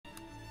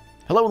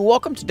Hello and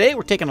welcome. Today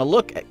we're taking a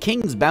look at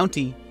King's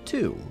Bounty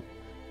 2.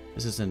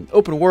 This is an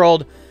open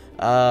world,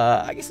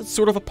 I guess it's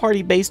sort of a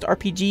party-based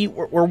RPG.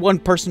 We're one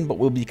person, but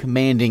we'll be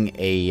commanding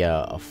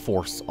a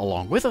force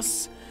along with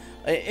us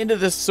into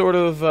this sort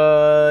of,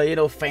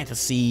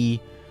 fantasy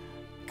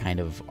kind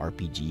of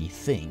RPG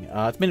thing.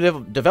 It's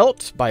been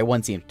developed by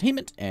 1C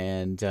Entertainment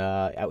and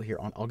out here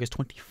on August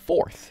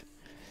 24th.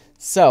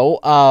 So,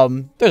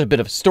 there's a bit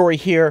of a story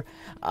here.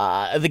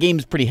 The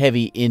game's pretty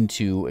heavy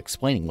into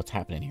explaining what's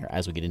happening here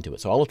as we get into it,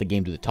 so I'll let the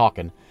game do the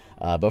talking.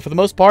 But for the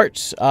most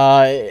part,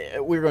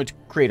 we're going to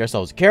create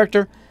ourselves a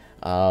character.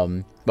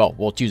 Well,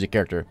 we'll choose a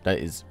character that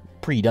is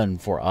pre-done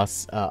for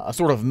us, a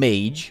sort of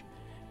mage,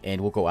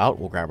 and we'll go out,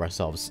 we'll grab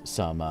ourselves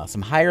some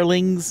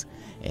hirelings,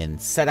 and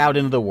set out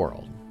into the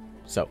world.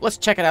 So, let's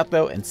check it out,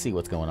 though, and see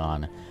what's going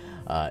on.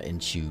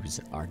 And choose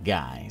our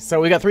guy.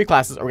 So we got three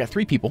classes, or we got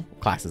three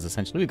classes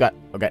essentially. We've got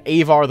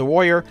Avar the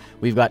warrior,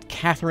 we've got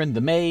Catherine the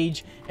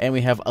mage, and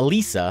we have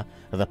Elisa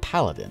the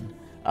paladin.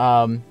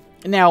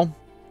 Now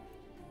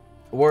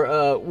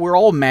we're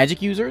all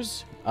magic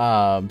users,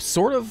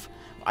 sort of.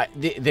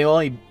 The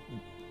only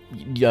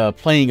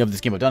playing of this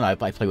game I've done, I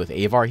play with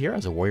Avar here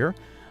as a warrior,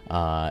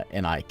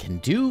 and I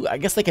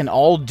guess they can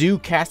all do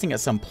casting at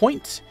some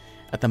point.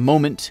 At the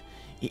moment,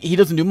 he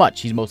doesn't do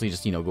much. He's mostly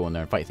just, go in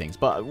there and fight things.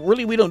 But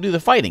really, we don't do the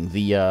fighting.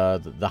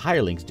 The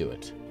hirelings do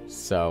it.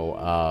 So,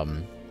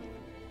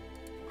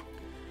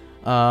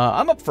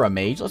 I'm up for a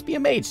mage. Let's be a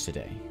mage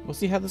today. We'll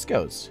see how this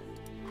goes.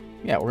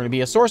 Yeah, we're going to be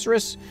a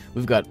sorceress.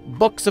 We've got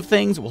books of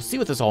things. We'll see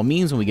what this all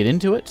means when we get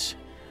into it.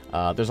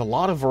 There's a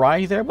lot of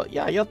variety there. But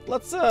yeah,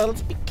 let's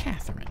be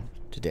Catherine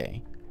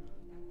today.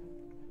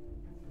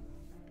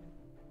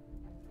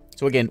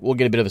 So again, we'll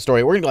get a bit of a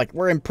story.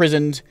 We're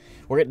imprisoned.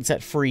 We're getting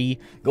set free,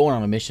 going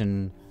on a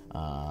mission,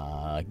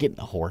 getting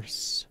a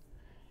horse,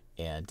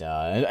 and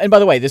by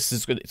the way,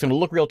 it's going to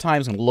look real time.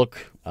 It's going to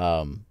look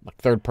like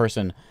third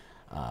person,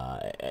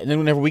 and then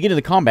whenever we get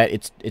into combat,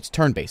 it's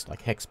turn based,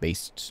 like hex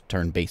based,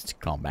 turn based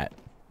combat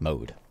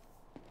mode.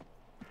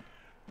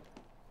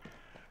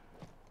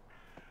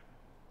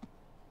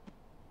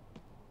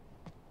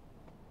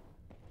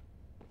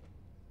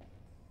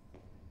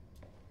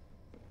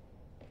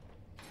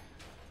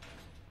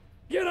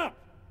 Get up!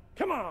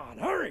 Come on,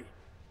 hurry!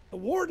 The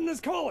warden is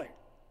calling!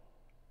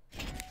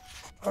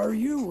 Are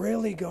you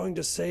really going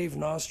to save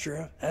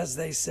Nostria, as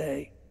they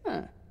say?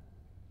 Huh.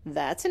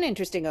 That's an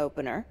interesting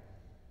opener.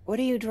 What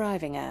are you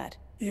driving at?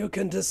 You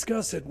can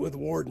discuss it with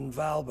Warden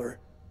Valber.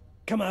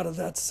 Come out of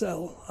that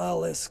cell,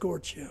 I'll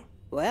escort you.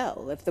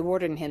 Well, if the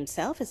warden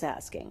himself is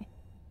asking,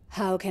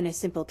 how can a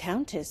simple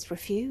countess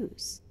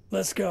refuse?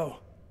 Let's go.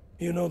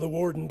 You know the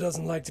warden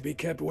doesn't like to be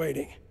kept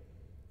waiting.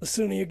 The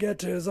sooner you get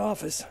to his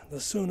office, the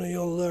sooner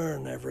you'll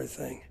learn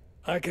everything.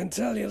 I can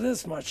tell you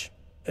this much.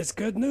 It's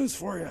good news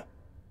for you.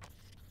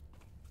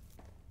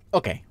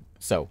 Okay,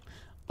 so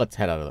let's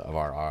head out of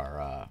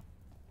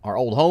our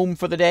old home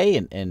for the day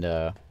and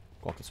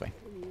walk this way.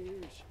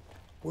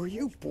 Were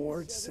you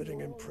bored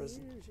sitting in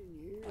prison?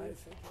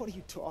 What are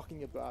you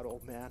talking about,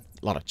 old man?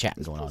 A lot of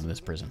chatting going on in this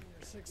prison.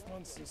 6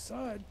 months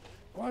inside,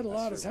 quite a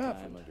lot has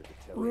happened.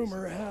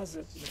 Rumor has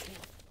it.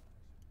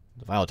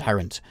 The vile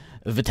tyrant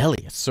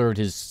Vitellius served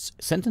his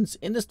sentence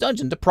in this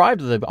dungeon,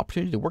 deprived of the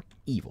opportunity to work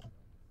evil.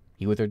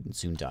 He withered and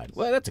soon died.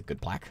 Well, that's a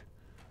good plaque.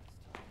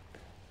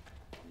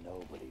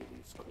 Nobody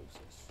leaves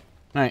Crucis.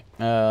 Alright,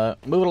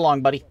 move it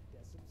along, buddy.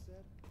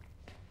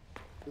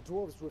 The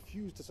dwarves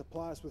refused to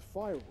supply us with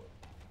firewood.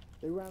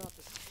 They ran out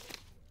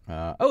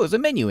to... Oh, there's a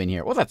menu in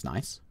here. Well, that's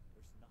nice.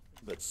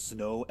 But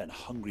snow and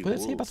hungry What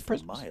does it say about wolves the for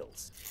prisoners?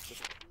 miles.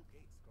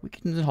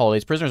 Weekends and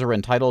holidays, prisoners are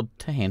entitled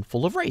to a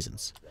handful of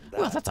raisins.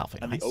 Well, that's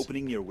awfully And nice. the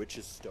opening near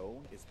Witch's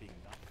Stone is being...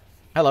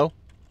 Hello.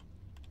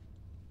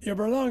 Your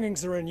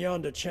belongings are in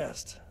yonder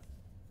chest.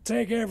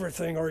 Take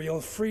everything or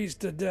you'll freeze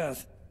to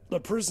death. The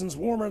prison's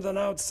warmer than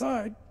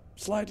outside,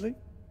 slightly.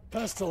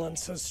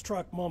 Pestilence has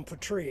struck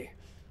Montpetrie.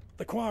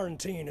 The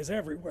quarantine is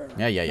everywhere.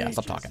 Yeah.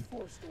 Stop talking.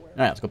 All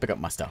right, let's go pick up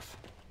my stuff.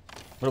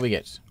 What do we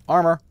get?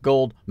 Armor,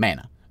 gold,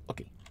 mana.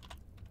 Okay.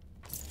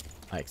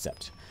 I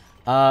accept.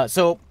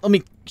 So let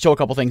me show a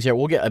couple things here.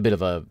 We'll get a bit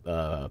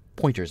of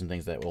pointers and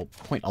things that will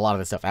point a lot of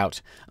this stuff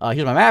out.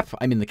 Here's my map.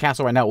 I'm in the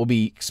castle right now. We'll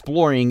be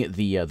exploring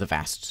the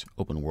vast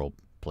open world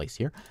place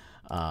here.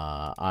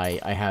 I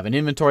have an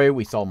inventory.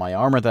 We saw my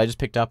armor that I just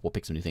picked up. We'll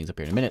pick some new things up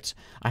here in a minute.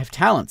 I have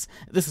talents.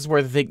 This is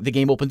where the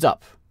game opens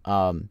up.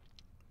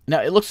 Now,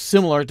 it looks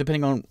similar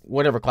depending on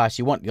whatever class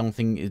you want. The only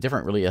thing is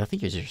different, really, I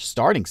think, is your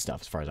starting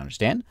stuff, as far as I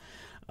understand.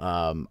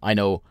 I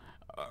know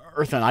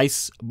Earth and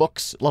Ice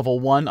books, level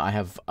 1. I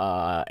have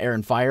Air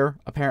and Fire,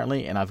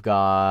 apparently, and I've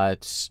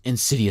got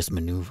Insidious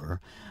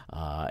Maneuver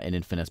and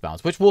Infinite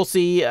Balance, which we'll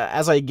see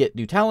as I get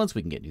new talents.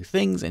 We can get new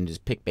things and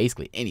just pick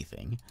basically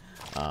anything.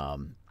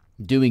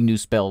 Doing new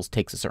spells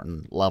takes a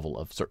certain level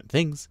of certain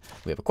things.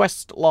 We have a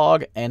quest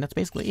log, and that's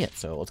basically it.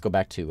 So let's go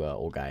back to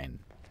old guy and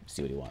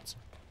see what he wants.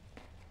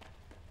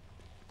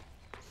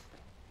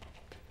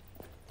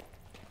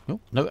 Oh,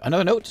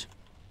 another note.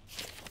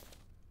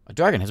 A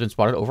dragon has been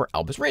spotted over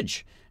Albus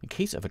Ridge. In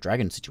case of a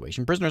dragon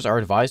situation, prisoners are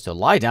advised to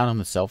lie down on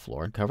the cell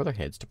floor and cover their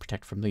heads to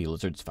protect from the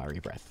lizard's fiery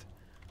breath.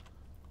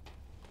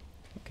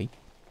 Okay.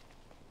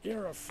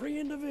 You're a free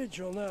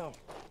individual now.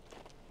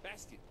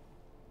 Bastion,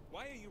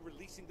 why are you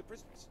releasing the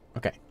prisoners?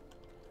 Okay.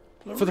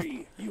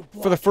 Larry, you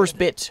For the first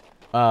blockhead.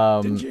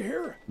 bit, Didn't you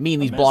hear? me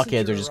and A these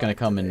blockheads are messenger just going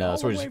to arrived come today, and all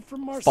sort the of way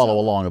from follow Marcella.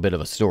 along a bit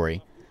of a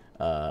story,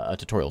 a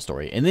tutorial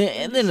story, and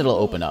then it'll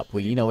open up.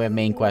 We have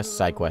main quests,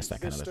 side quests,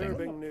 that kind of a thing.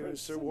 Disturbing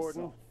news, Sir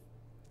Warden.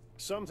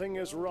 Something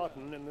is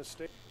rotten in the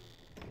state.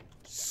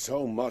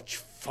 So much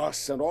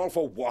fuss and all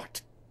for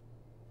what?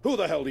 Who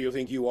the hell do you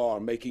think you are,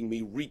 making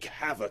me wreak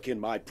havoc in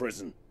my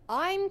prison?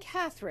 I'm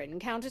Catherine,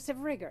 Countess of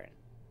Rigern,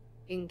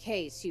 in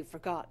case you've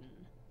forgotten.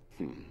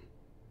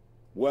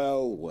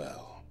 Well,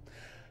 well.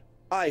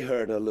 I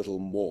heard a little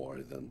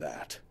more than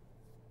that.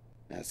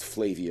 As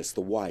Flavius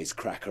the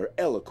Wisecracker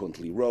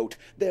eloquently wrote,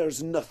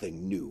 there's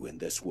nothing new in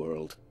this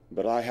world.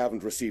 But I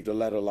haven't received a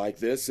letter like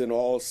this in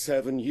all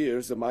 7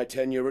 years of my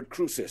tenure at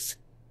Crucis.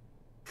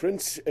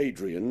 Prince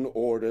Adrian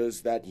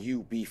orders that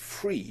you be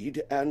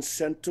freed and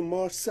sent to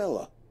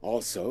Marcella.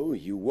 Also,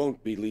 you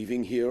won't be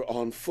leaving here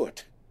on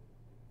foot.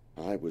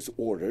 I was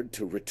ordered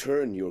to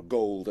return your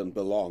gold and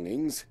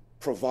belongings,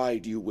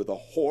 provide you with a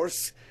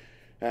horse,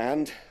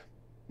 and,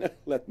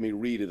 let me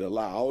read it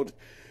aloud,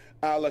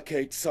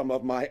 allocate some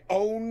of my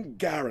own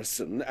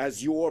garrison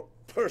as your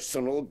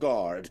personal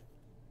guard.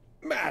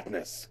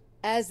 Madness!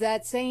 As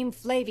that same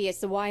Flavius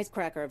the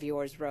Wisecracker of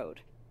yours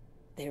wrote,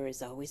 there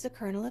is always a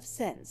kernel of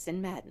sense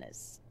in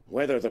madness.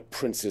 Whether the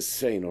prince is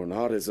sane or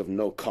not is of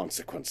no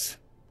consequence.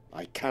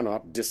 I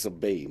cannot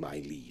disobey my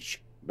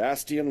liege.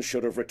 Bastion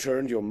should have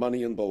returned your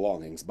money and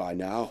belongings by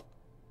now.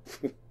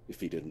 If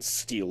he didn't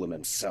steal them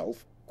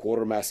himself.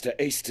 Quartermaster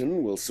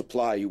Aston will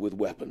supply you with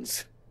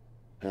weapons.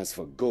 As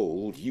for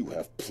gold, you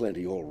have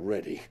plenty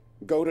already.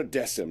 Go to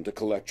Decim to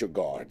collect your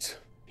guards.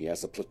 He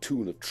has a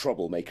platoon of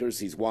troublemakers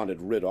he's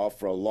wanted rid of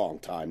for a long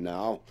time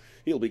now.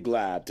 He'll be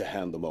glad to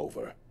hand them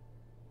over.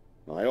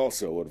 I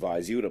also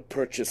advise you to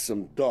purchase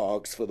some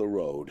dogs for the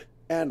road.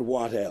 And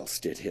what else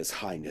did His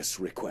Highness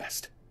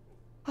request?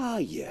 Ah,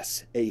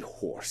 yes, a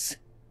horse.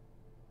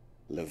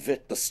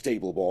 Levitt the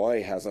stable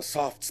boy has a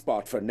soft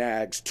spot for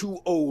nags too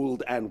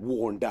old and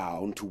worn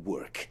down to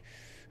work.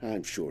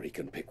 I'm sure he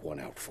can pick one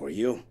out for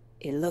you.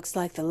 It looks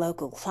like the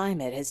local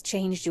climate has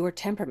changed your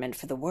temperament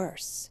for the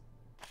worse.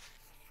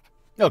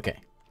 Okay.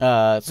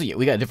 So yeah,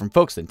 we got different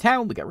folks in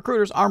town. We got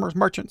recruiters, armors,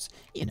 merchants.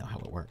 You know how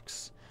it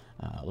works.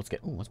 Let's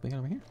get... Ooh, what's we got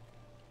over here?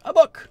 A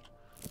book!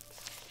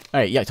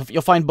 Alright, yeah, so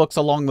you'll find books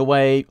along the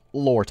way.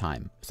 Lore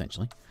time,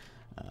 essentially.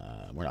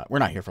 We're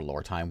not here for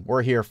lore time.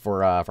 We're here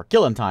for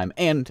killing time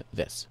and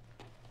this.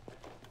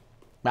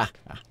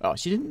 Oh,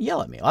 she didn't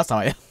yell at me. Last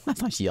time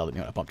she yelled at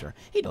me when I bumped her.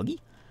 Hey, doggy.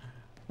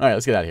 Alright,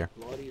 let's get out of here.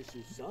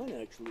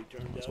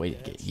 Let's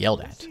wait to get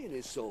yelled at.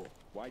 Alright,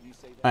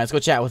 let's go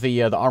chat with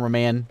the armor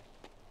man.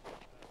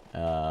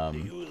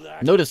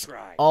 Notice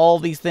all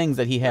these things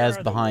that he has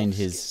behind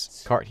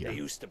his cart here.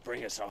 Just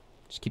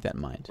keep that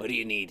in mind. What do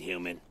you need,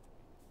 human?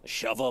 A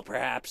shovel,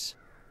 perhaps?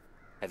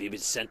 Have you been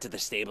sent to the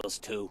stables,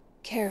 too?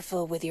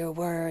 Careful with your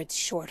words,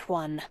 short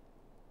one.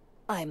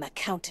 I'm a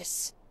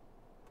countess.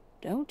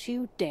 Don't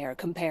you dare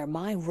compare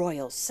my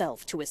royal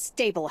self to a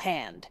stable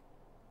hand.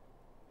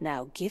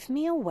 Now give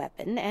me a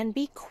weapon and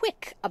be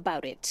quick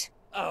about it.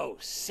 Oh,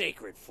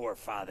 sacred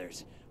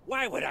forefathers.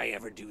 Why would I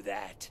ever do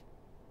that?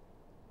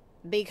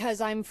 Because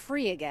I'm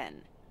free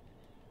again.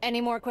 Any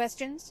more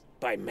questions?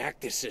 By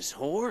Mactus's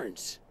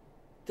horns.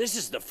 This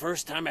is the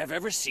first time I've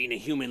ever seen a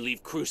human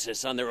leave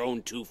Crucis on their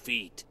own 2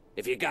 feet.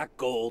 If you got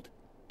gold,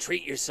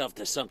 treat yourself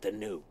to something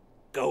new.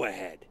 Go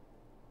ahead.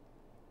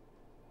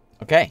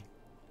 Okay.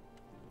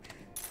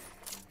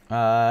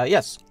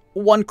 Yes.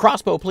 1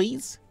 crossbow,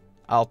 please.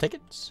 I'll take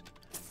it.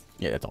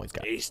 Yeah, that's all he's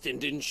got. Aston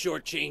didn't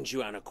shortchange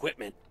you on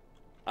equipment.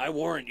 I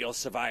warrant you'll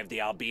survive the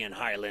Albion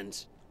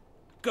Highlands.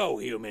 Go,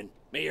 human.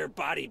 May your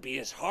body be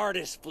as hard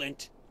as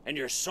flint, and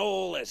your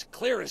soul as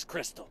clear as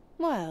crystal.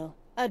 Well,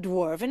 a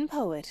dwarven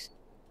poet.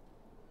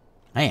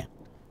 Man.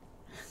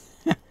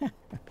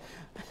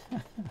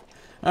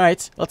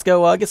 Alright, let's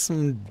go get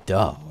some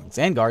dogs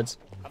and guards.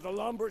 Have the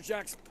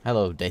lumberjacks...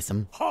 Hello,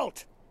 Decim.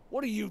 Halt!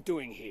 What are you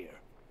doing here?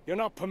 You're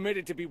not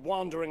permitted to be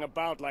wandering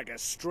about like a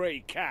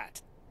stray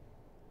cat.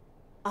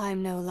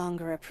 I'm no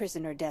longer a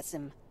prisoner,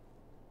 Decim.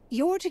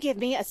 You're to give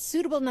me a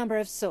suitable number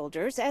of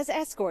soldiers as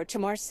escort to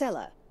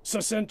Marcella. So,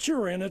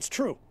 Centurion, it's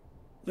true.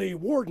 The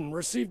warden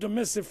received a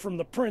missive from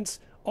the prince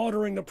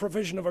ordering the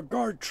provision of a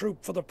guard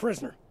troop for the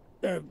prisoner.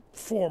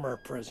 Former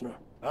prisoner.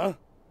 Huh?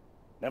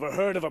 Never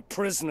heard of a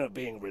prisoner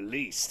being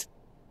released.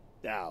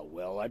 Ah,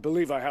 well, I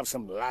believe I have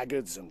some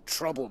laggards and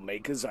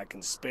troublemakers I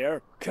can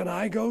spare. Can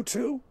I go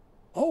too?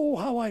 Oh,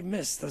 how I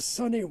miss the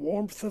sunny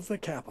warmth of the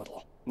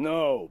capital.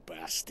 No,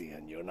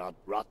 Bastion, you're not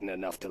rotten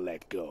enough to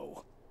let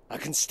go. I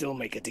can still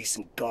make a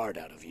decent guard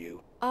out of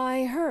you.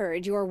 I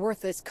heard your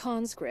worthless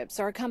conscripts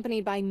are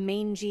accompanied by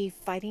mangy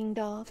fighting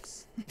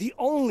dogs. The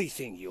only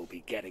thing you'll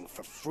be getting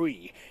for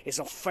free is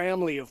a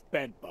family of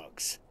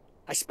bedbugs.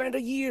 I spent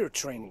a year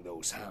training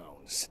those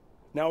hounds.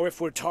 Now,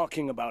 if we're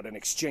talking about an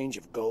exchange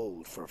of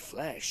gold for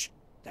flesh,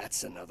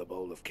 that's another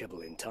bowl of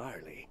kibble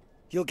entirely.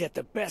 You'll get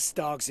the best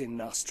dogs in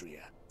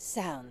Nostria.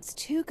 Sounds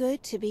too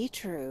good to be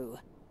true.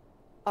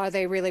 Are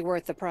they really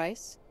worth the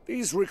price?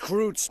 These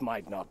recruits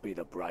might not be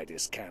the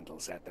brightest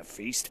candles at the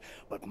feast,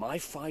 but my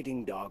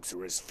fighting dogs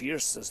are as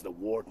fierce as the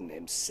warden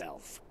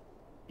himself.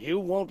 You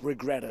won't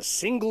regret a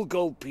single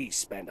gold piece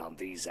spent on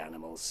these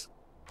animals.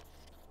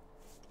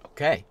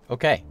 Okay,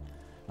 okay.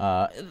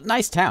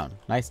 Nice town,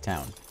 nice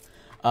town.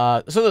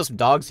 So there's some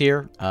dogs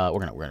here. We're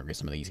gonna get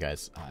some of these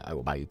guys. I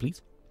will buy you,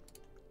 please.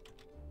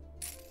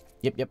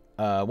 Yep.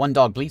 One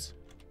dog, please.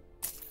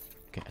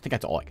 Okay, I think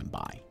that's all I can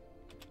buy.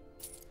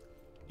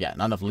 Yeah,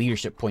 not enough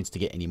leadership points to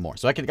get any more.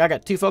 So I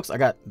got two folks. I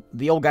got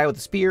the old guy with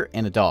the spear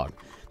and a dog.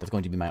 That's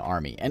going to be my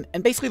army. And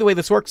basically the way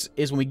this works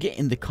is when we get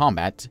into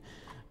combat,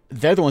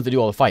 they're the ones that do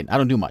all the fighting. I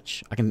don't do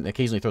much. I can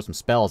occasionally throw some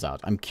spells out.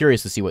 I'm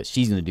curious to see what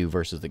she's going to do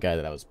versus the guy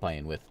that I was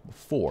playing with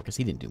before, because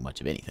he didn't do much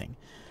of anything.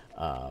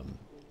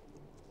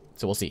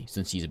 So we'll see,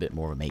 since she's a bit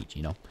more of a mage,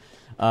 you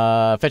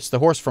know. Fetch the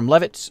horse from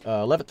Levitt.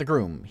 Levitt the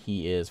groom.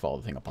 He is, follow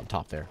the thing up on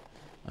top there.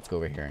 Let's go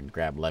over here and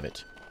grab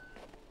Levitt.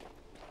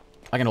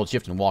 I can hold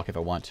shift and walk if I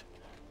want.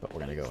 But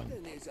we're going to go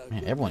and...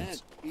 Man,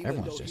 everyone's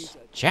just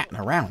chatting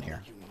around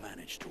here. You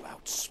managed to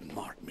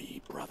outsmart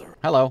me, brother.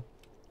 Hello.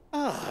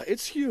 Ah,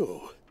 it's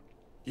you.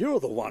 You're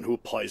the one who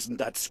poisoned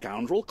that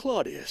scoundrel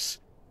Claudius.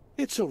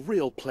 It's a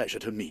real pleasure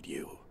to meet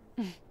you.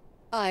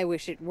 I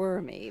wish it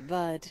were me,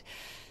 but...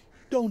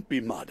 Don't be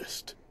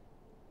modest.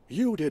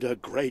 You did a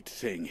great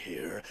thing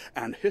here,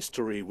 and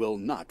history will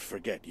not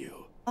forget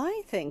you.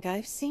 I think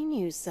I've seen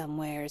you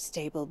somewhere,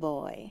 stable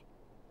boy.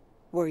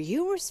 Were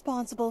you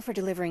responsible for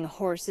delivering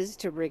horses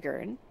to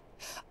Rigern?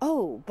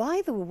 Oh,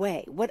 by the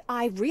way, what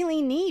I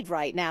really need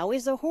right now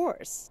is a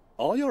horse.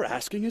 All you're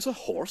asking is a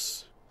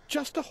horse?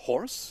 Just a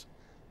horse?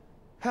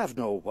 Have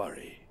no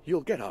worry. You'll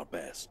get our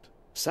best.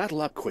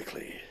 Saddle up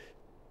quickly.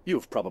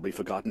 You've probably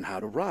forgotten how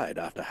to ride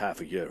after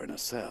half a year in a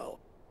cell.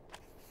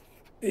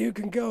 You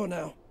can go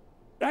now.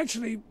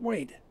 Actually,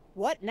 wait.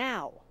 What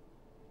now?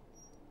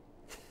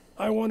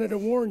 I wanted to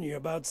warn you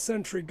about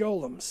sentry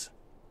golems.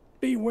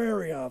 Be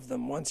wary of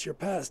them once you're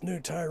past New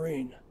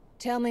Tyrene.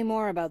 Tell me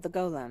more about the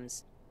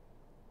golems.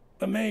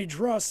 The mage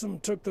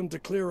Rossum took them to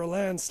clear a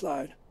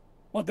landslide.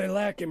 What they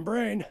lack in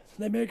brain,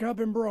 they make up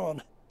in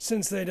brawn.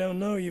 Since they don't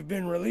know you've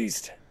been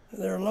released,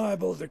 they're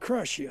liable to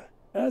crush you.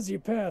 As you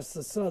pass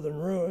the southern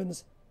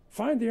ruins,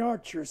 find the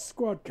archer's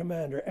squad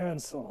commander,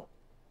 Ansel.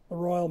 The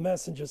royal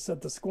messenger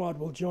said the squad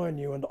will join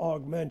you and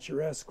augment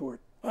your escort.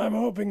 I'm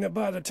hoping that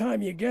by the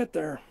time you get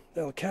there,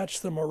 they'll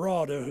catch the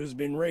marauder who's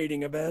been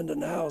raiding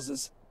abandoned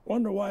houses.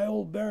 Wonder why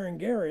old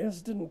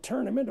Berengarius didn't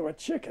turn him into a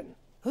chicken.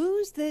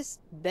 Who's this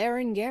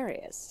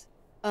Berengarius?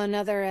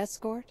 Another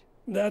escort?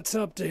 That's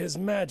up to his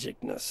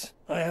magicness.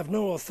 I have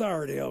no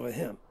authority over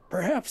him.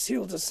 Perhaps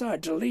he'll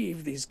decide to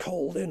leave these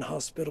cold,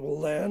 inhospitable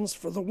lands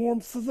for the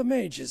warmth of the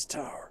Mage's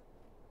Tower.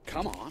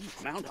 Come on,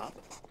 mount up.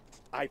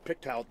 I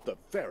picked out the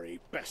very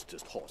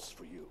bestest horse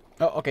for you.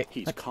 Oh, okay.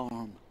 He's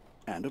calm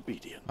and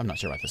obedient. I'm not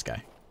sure about this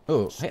guy.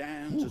 Oh, hey.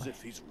 Stands as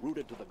if he's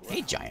rooted to the ground.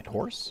 Hey, giant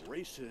horse.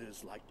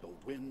 Races like the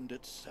wind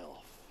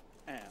itself.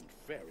 And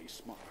very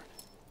smart.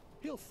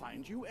 He'll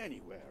find you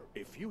anywhere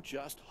if you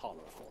just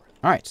holler for him.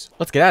 All right,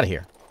 let's get out of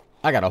here.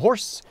 I got a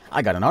horse.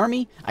 I got an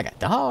army. I got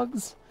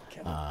dogs.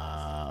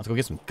 Let's go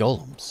get some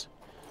golems.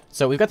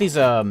 So we've got these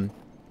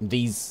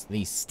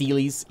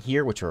steelies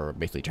here, which are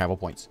basically travel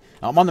points.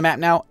 I'm on the map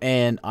now,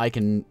 and I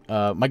can.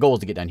 My goal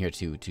is to get down here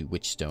to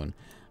Witchstone.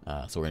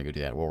 So we're gonna go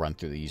do that. We'll run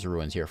through these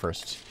ruins here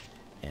first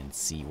and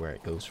see where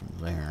it goes from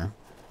there.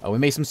 We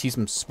may see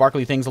some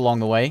sparkly things along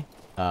the way.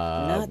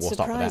 Not we'll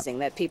stop for surprising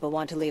that people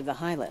want to leave the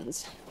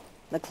Highlands.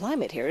 The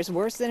climate here is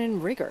worse than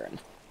in Rigern.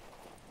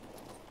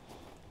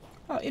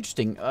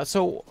 Interesting.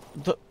 So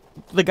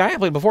the guy I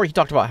played before, he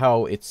talked about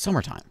how it's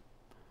summertime.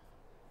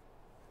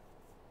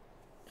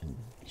 And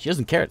she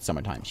doesn't care it's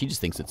summertime. She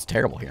just thinks it's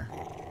terrible here.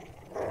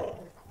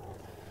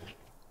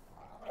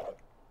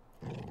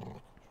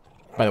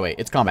 By the way,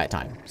 it's combat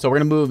time. So we're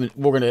going to move and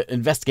we're going to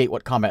investigate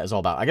what combat is all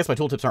about. I guess my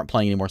tooltips aren't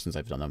playing anymore since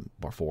I've done them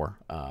before.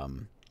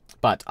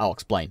 But I'll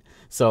explain.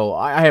 So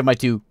I have my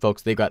two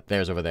folks. They've got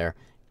theirs over there.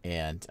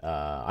 And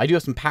I do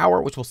have some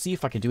power, which we'll see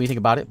if I can do anything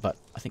about it. But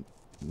I think...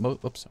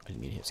 Oops, I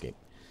didn't mean to hit escape.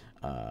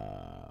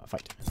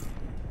 Fight.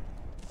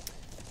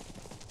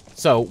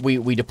 So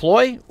we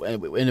deploy,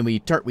 and then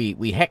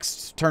we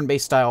hex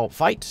turn-based style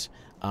fight.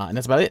 And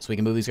that's about it. So we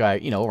can move these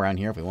guys, around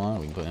here if we want.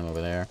 We can put him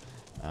over there.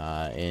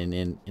 And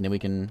then we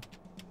can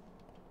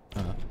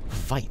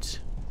fight.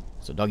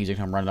 So doggies are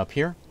come running up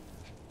here.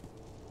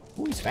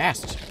 Ooh, he's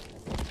fast.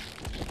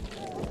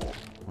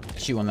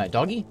 Chew on that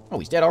doggy. Oh,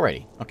 he's dead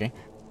already. Okay.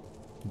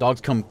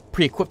 Dogs come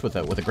pre-equipped with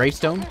a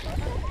gravestone.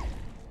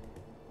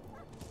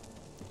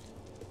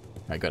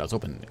 Alright, good. I was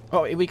hoping.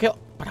 Oh, we kill.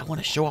 But I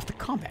want to show off the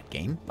combat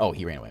game. Oh,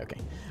 he ran away.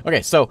 Okay.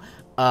 Okay. So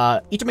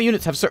each of my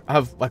units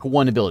have like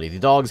one ability. The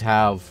dogs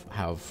have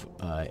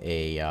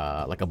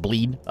like a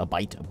bleed, a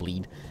bite, a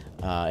bleed,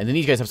 and then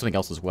these guys have something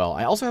else as well.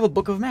 I also have a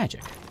book of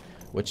magic,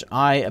 which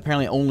I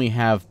apparently only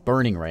have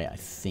Burning Ray, I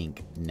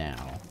think,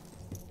 now.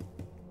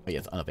 Oh, yeah,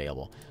 it's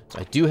unavailable. So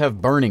I do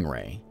have Burning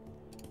Ray,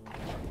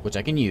 which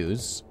I can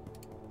use.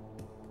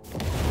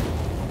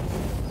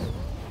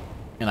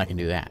 And I can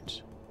do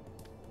that.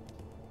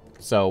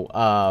 So,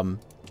 I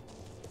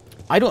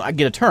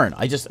get a turn.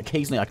 I just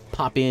occasionally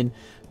pop in,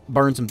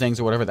 burn some things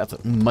or whatever.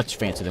 That's much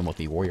fancier than what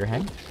the warrior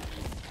had. Did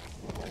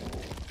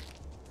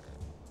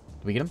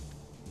we get him?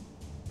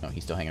 No,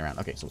 he's still hanging around.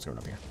 Okay, so what's going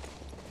on up here?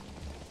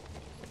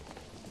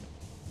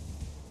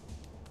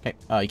 Okay,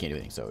 you can't do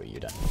anything, so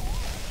you're done.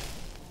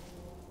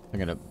 We're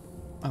gonna...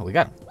 Oh, we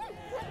got him.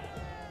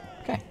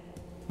 Okay.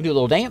 We do a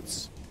little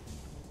dance.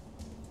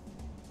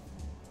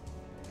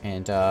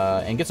 And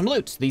get some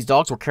loot. These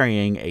dogs were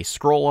carrying a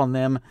scroll on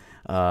them.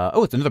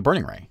 Oh, it's another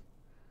Burning Ray.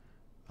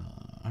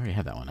 I already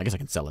have that one. I guess I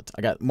can sell it.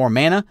 I got more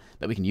mana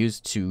that we can use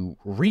to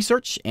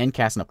research and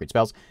cast and upgrade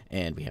spells.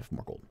 And we have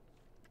more gold.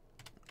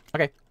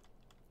 Okay.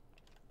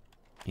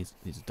 These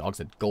dogs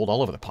had gold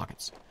all over their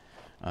pockets.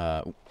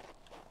 I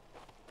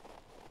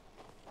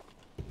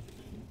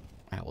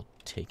will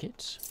take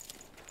it.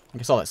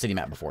 I saw that city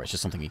map before. It's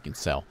just something you can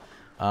sell.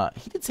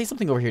 He did say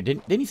something over here.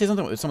 Didn't he say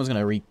something? Someone's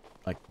going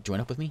to join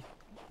up with me?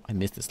 I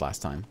missed this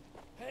last time.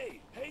 Hey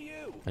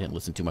you! I didn't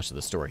listen too much to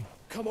the story.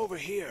 Come over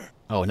here.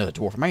 Oh, another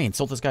dwarf. Am I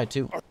insult this guy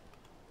too?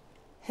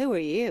 Who are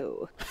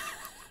you?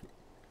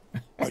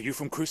 Are you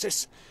from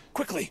Crucis?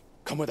 Quickly,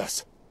 come with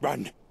us.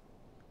 Run.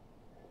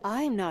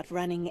 I'm not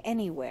running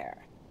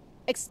anywhere.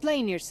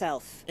 Explain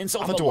yourself.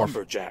 Insult I'm the a dwarf.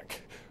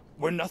 lumberjack.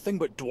 We're nothing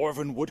but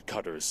dwarven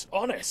woodcutters.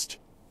 Honest.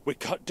 We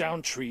cut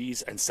down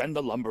trees and send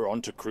the lumber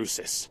onto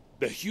Crucis.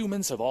 The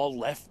humans have all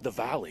left the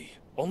valley.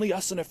 Only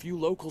us and a few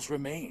locals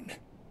remain.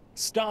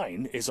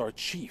 Stein is our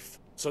chief.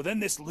 So then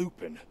this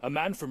Lupin, a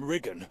man from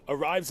Rigon,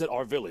 arrives at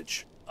our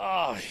village.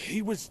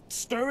 He was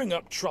stirring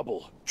up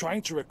trouble,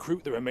 trying to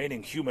recruit the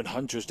remaining human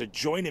hunters to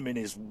join him in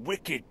his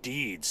wicked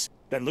deeds.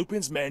 Then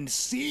Lupin's men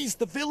seized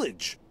the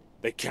village.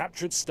 They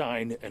captured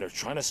Stein and are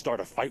trying to start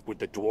a fight with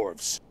the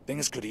dwarves.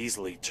 Things could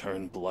easily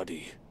turn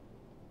bloody.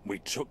 We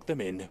took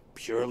them in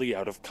purely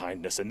out of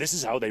kindness, and this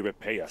is how they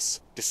repay us.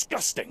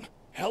 Disgusting!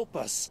 Help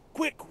us!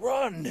 Quick,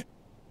 run!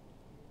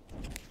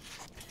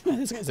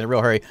 This guy's in a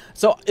real hurry.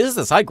 So, this is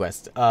a side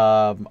quest.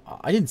 I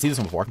didn't see this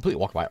one before. I completely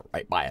walked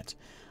right by it.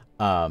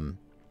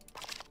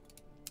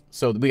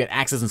 So, we got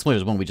axes and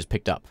splinters, one we just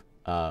picked up.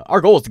 Our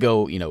goal is to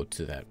go,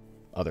 to that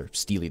other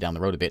Steely down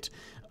the road a bit.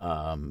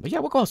 But yeah,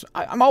 we'll go.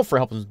 I'm all for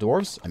helping the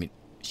dwarves. I mean,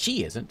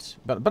 she isn't,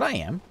 but I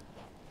am.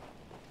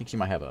 I think she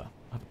might have a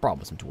problem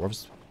with some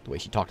dwarves, the way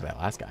she talked to that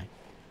last guy.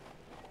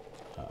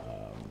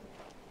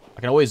 I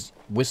can always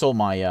whistle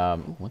my,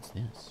 ooh, what's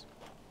this?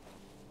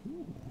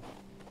 Ooh.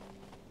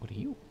 What are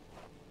you?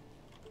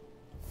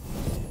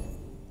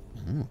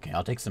 Okay,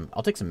 I'll take some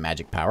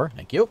magic power.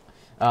 Thank you.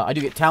 I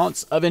do get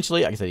talents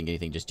eventually. I guess I didn't get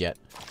anything just yet.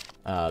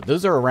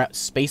 Those are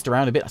spaced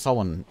around a bit. I saw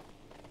one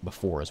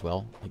before as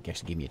well. It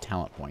actually gave me a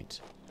talent point.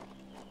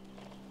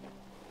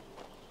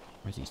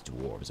 Where's these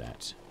dwarves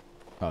at?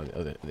 Oh,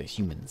 the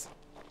humans.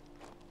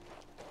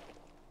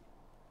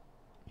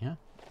 Yeah.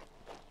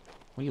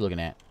 What are you looking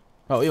at?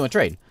 Oh, you want to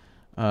trade?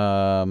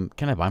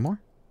 Can I buy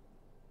more?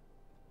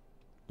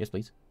 Yes,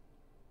 please.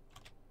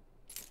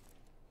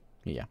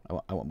 Yeah,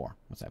 I want more.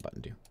 What's that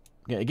button do?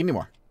 Yeah, give me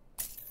more.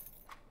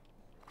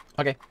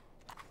 Okay.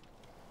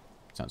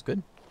 Sounds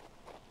good.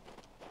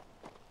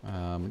 We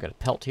got a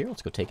pelt here.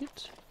 Let's go take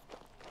it.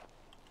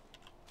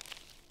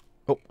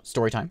 Oh,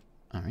 story time.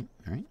 All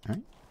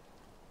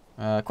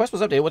right. Quest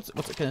was updated. What's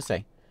it gonna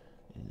say?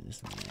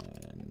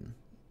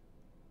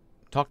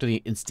 Talk to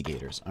the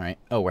instigators. All right.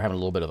 Oh, we're having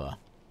a little bit of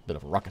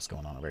a ruckus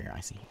going on over here. I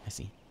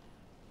see.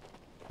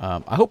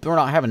 I hope we're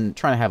not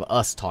trying to have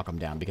us talk them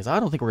down, because I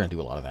don't think we're gonna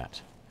do a lot of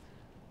that.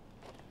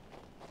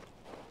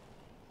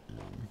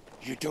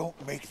 You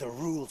don't make the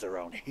rules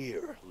around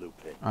here,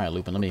 Lupin. All right,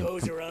 Lupin, let me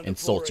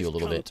insult you a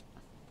little bit.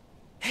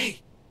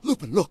 Hey,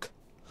 Lupin, look!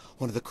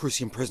 One of the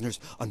Crucian prisoners,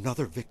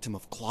 another victim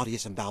of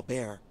Claudius and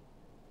Valbert.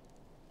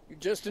 You're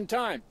just in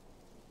time.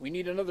 We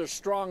need another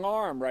strong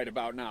arm right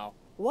about now.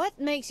 What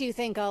makes you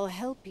think I'll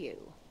help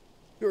you?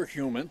 You're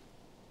human.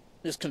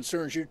 This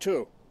concerns you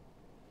too.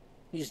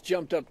 These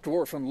jumped-up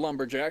dwarf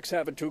lumberjacks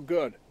have it too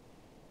good.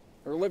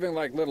 They're living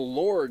like little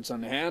lords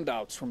on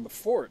handouts from the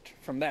fort,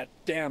 from that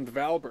damned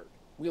Valbert.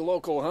 We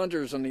local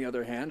hunters, on the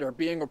other hand, are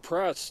being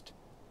oppressed.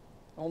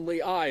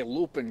 Only I,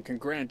 Lupin, can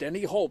grant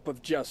any hope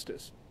of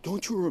justice.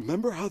 Don't you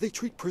remember how they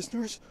treat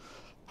prisoners?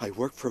 I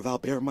worked for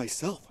Valbert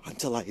myself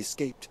until I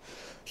escaped.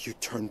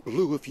 You'd turn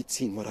blue if you'd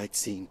seen what I'd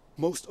seen.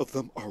 Most of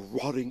them are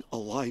rotting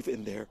alive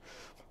in there.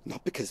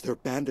 Not because they're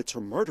bandits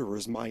or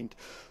murderers, mind.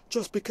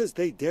 Just because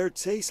they dared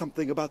say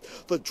something about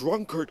the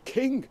drunkard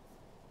king.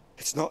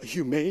 It's not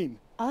humane.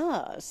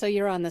 Ah, so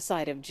you're on the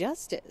side of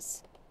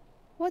justice.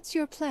 What's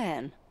your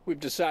plan? We've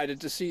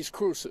decided to seize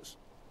Crucis.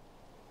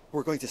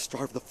 We're going to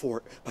starve the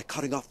fort by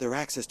cutting off their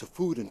access to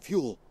food and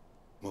fuel.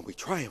 When we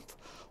triumph,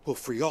 we'll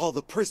free all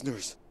the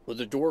prisoners. But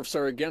the dwarfs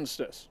are against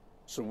us,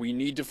 so we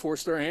need to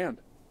force their hand.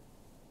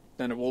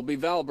 Then it will be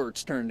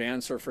Valbert's turn to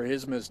answer for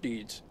his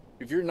misdeeds.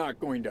 If you're not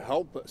going to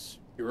help us,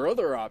 your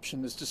other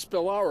option is to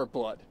spill our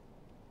blood.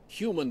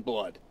 Human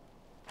blood.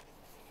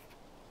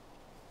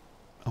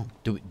 Oh,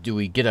 do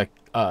we get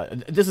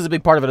a... this is a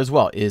big part of it as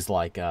well, is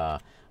like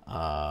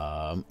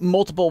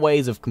multiple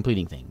ways of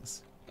completing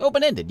things.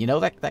 Open-ended, you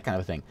know, that kind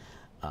of a thing.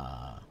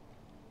 I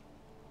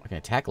can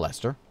attack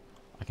Lester.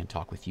 I can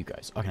talk with you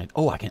guys.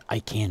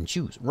 I can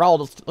choose. Raul,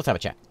 let's have a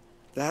chat.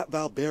 That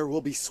Valbert will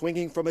be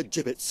swinging from a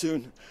gibbet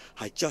soon.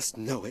 I just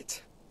know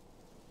it.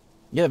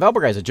 Yeah, the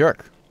Valbert guy's a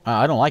jerk.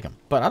 I don't like him,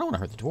 but I don't want to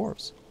hurt the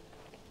dwarves.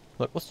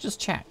 Look, let's just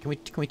chat. Can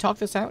we talk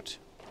this out?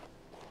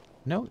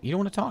 No, you don't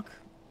want to talk?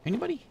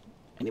 Anybody?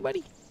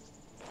 Anybody?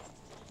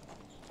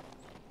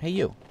 Hey,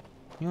 you.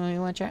 You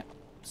want to chat?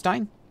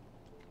 Stein?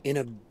 In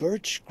a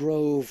birch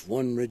grove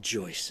one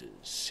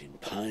rejoices, in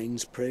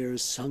pines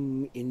prayers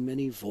sung in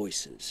many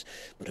voices,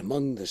 but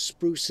among the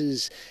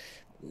spruces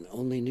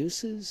only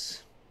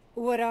nooses?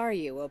 What are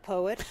you, a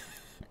poet?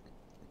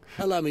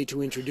 Allow me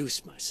to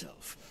introduce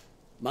myself.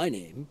 My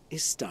name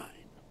is Stein.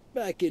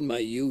 Back in my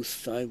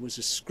youth, I was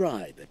a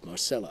scribe at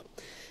Marcella.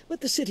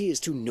 But the city is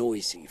too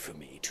noisy for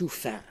me, too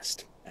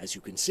fast. As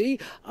you can see,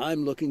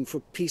 I'm looking for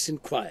peace and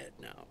quiet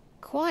now.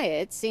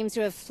 Quiet seems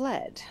to have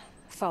fled,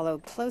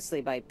 followed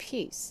closely by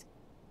peace.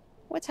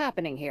 What's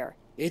happening here?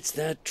 It's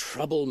that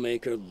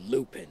troublemaker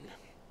Lupin.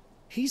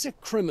 He's a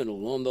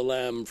criminal on the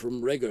lam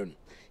from Regern.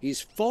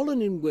 He's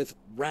fallen in with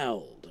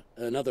Raould,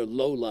 another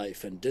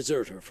lowlife and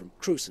deserter from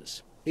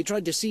Cruces. He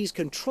tried to seize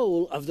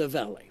control of the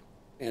valley.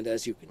 And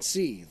as you can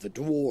see, the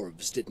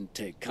dwarves didn't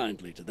take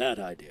kindly to that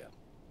idea.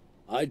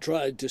 I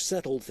tried to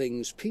settle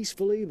things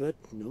peacefully, but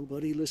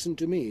nobody listened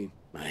to me.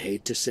 I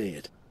hate to say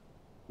it,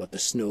 but the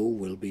snow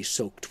will be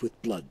soaked with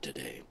blood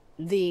today.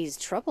 These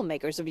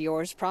troublemakers of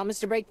yours promise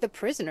to break the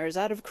prisoners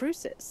out of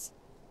Cruces.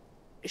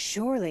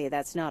 Surely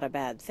that's not a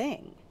bad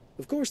thing.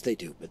 Of course they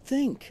do, but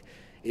think.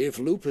 If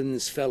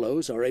Lupin's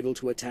fellows are able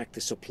to attack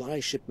the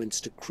supply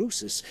shipments to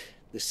Cruces,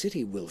 the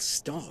city will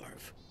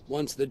starve.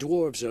 Once the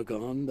dwarves are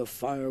gone, the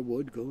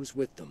firewood goes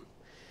with them.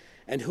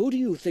 And who do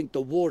you think the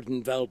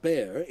warden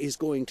Valbert is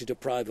going to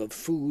deprive of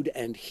food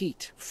and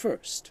heat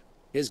first?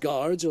 His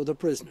guards or the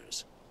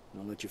prisoners?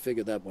 I'll let you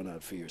figure that one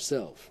out for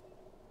yourself.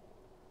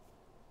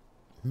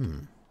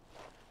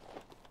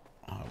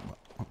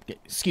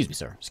 Excuse me,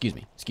 sir. Excuse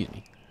me.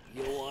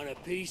 You want a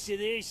piece of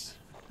this?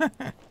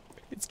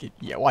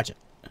 Yeah, watch it.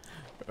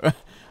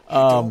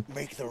 Don't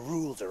make the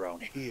rules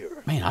around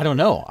here. Man, I don't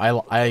know.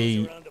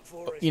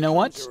 You know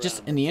what?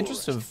 Just in the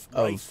interest of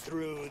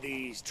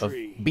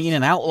being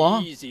an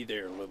outlaw. Easy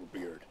there, little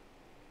beard.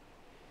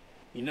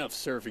 Enough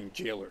serving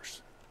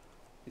jailers.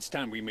 It's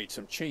time we made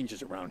some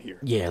changes around here.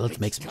 Yeah, let's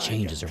make some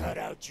changes around. Cut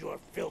out your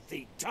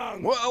filthy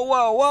tongue.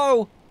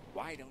 Whoa!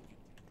 Why don't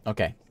you?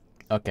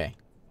 Okay.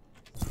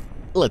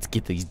 Let's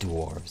get these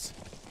dwarves.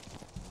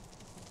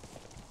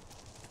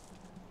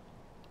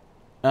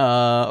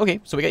 Okay,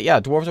 so we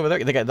got, dwarves over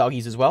there. They got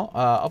doggies as well.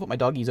 I'll put my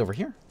doggies over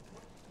here.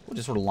 We'll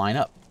just sort of line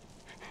up.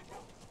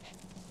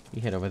 We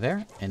head over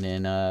there, and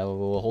then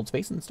we'll hold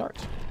space and start.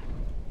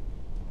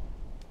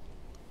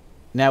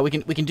 Now we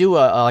can do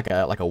like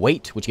a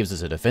weight, which gives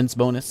us a defense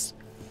bonus.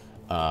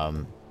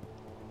 It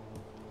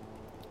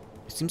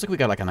seems like we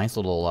got like a nice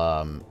little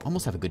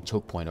almost have a good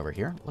choke point over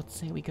here. Let's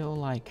say we go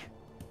like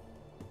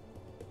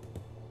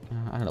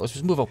I don't know. Let's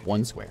just move up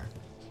one square.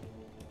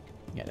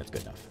 Yeah, that's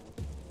good enough.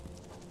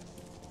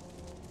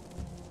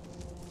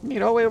 Let me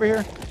get all the way over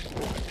here.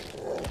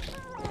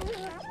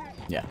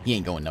 Yeah, he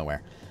ain't going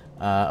nowhere.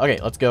 Okay,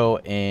 let's go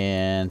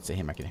and say,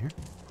 hey, Mark, get in here.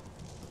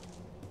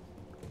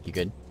 You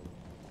good?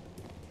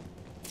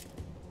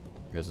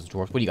 Here goes this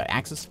dwarf. What do you got?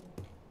 Axes?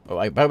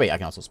 Oh, by the way, I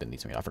can also spin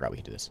these. I forgot we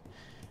could do this.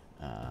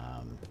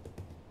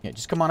 Yeah,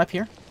 just come on up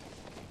here.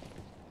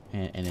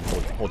 And then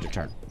hold your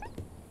turn.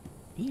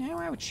 Yeah,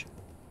 ouch.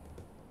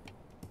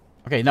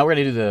 Okay, now we're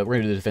gonna do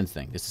the defense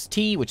thing. This is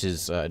T, which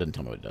is it doesn't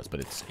tell me what it does, but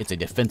it's a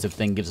defensive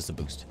thing, gives us a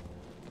boost.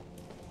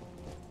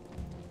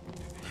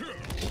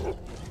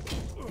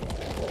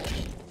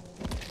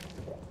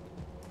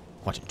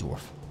 Watch it,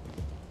 dwarf.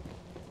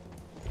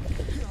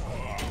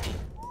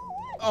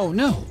 Oh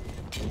no.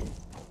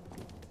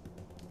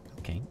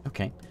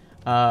 Okay.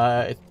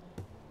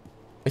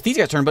 If these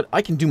guys turn, but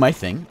I can do my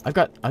thing. I've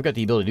got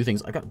the ability to do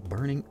things. I got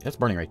burning. That's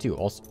burning right too.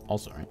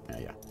 Also right.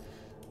 Yeah.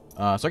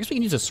 So I guess we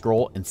can use a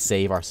scroll and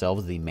save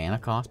ourselves the mana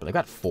cost. But I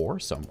got 4,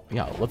 so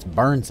yeah, let's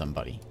burn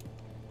somebody.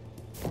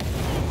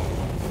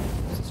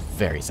 This is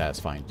very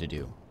satisfying to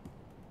do.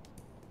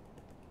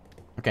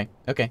 Okay.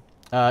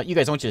 You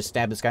guys, I want you to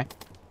stab this guy.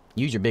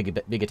 Use your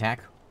big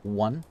attack.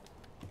 1.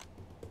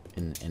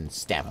 And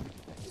stab him.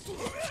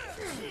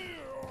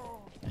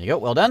 There you go.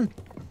 Well done.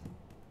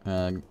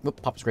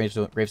 Pop his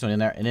gravestone in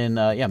there. And then,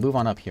 yeah, move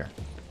on up here.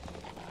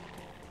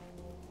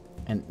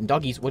 And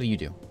doggies, what do you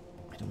do?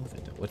 I don't know if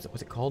it,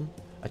 what's it called?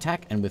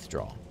 Attack and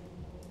withdraw.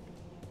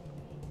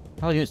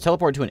 Allied units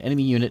teleport to an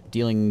enemy unit,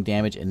 dealing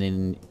damage, and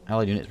then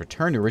allied units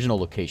return to original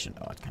location.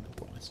 Oh, that's kind of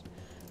pointless.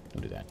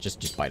 Don't do that.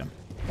 Just fight them.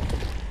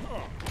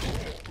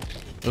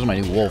 Those are my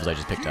new wolves I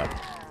just picked up.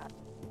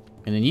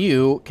 And then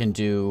you can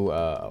do...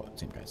 oh,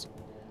 same guys.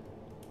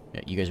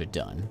 Yeah, you guys are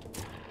done.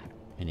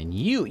 And then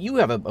you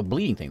have a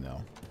bleeding thing,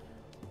 though.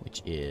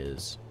 Which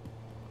is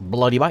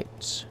bloody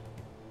bites.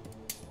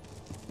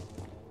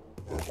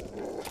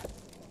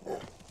 There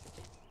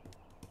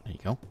you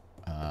go.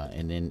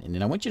 And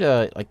then I want you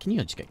to, like, can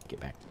you just get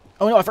back?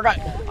 Oh, no, I forgot.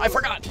 I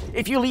forgot.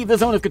 If you leave the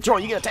zone of control,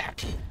 you get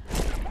attacked.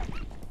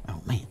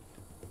 Oh, man.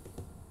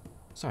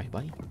 Sorry,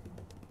 buddy.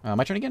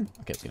 My turn again?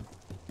 Okay, let's go.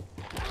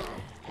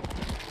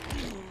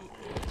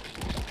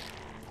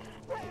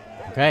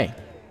 Okay.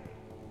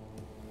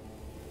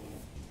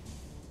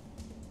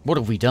 What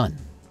have we done?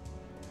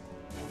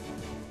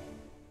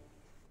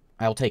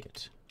 I'll take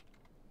it.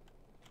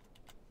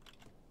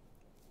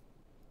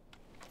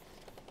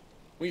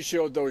 We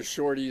showed those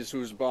shorties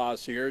who's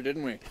boss here,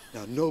 didn't we?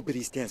 Now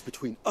nobody stands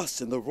between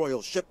us and the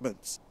royal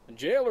shipments. The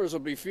jailers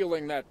will be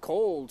feeling that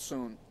cold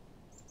soon.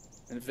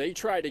 And if they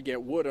try to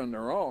get wood on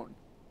their own,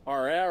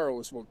 our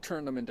arrows will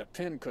turn them into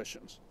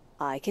pincushions.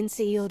 I can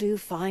see you'll do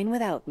fine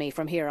without me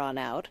from here on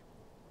out.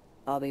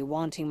 I'll be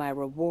wanting my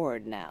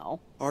reward now.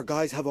 Our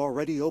guys have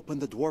already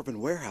opened the dwarven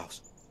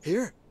warehouse.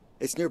 Here,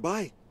 it's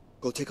nearby.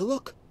 Go take a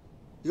look.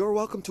 You're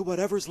welcome to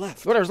whatever's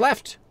left. Whatever's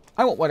left.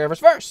 I want whatever's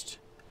first.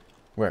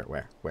 Where?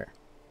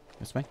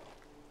 This way?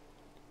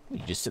 What,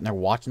 you just sitting there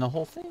watching the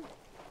whole thing?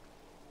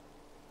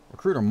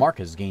 Recruiter Mark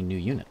has gained new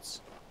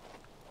units.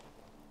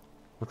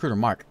 Recruiter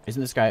Mark.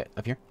 Isn't this guy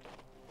up here?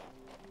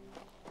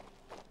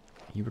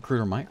 You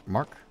Recruiter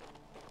Mark?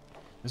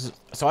 This is,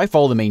 so I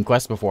followed the main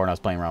quest before and I was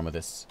playing around with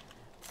this.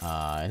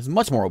 It's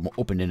much more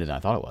open-ended than I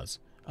thought it was.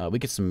 We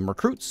get some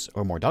recruits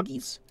or more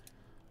doggies.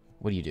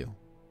 What do you do?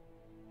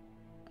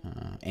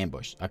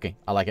 Ambush. Okay,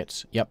 I like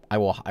it. Yep, I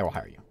will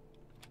hire you.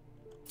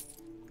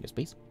 Yes,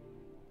 please.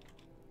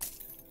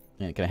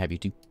 And can I have you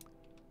too?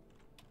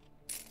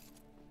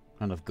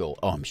 Not enough gold.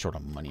 Oh, I'm short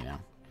on money now.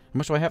 How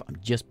much do I have? I'm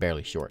just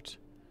barely short.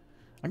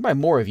 I can buy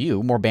more of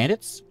you. More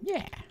bandits?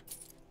 Yeah.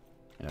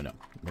 No.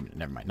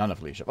 Never mind. Not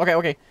enough leadership.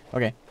 Okay.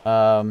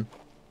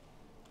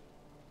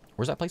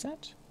 Where's that place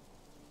at?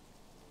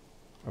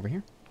 Over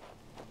here?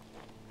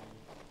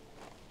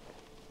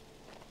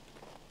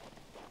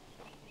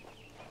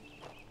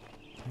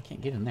 I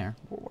can't get in there.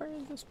 Where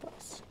is this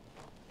place?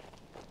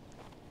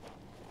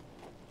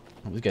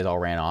 Oh, these guys all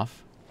ran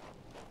off.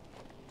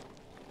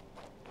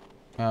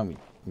 Look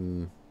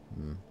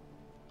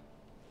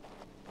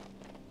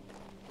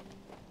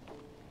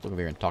over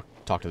here and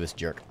talk to this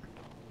jerk.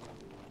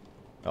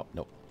 Oh,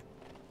 nope.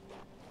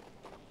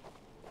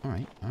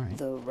 Alright.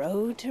 The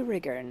road to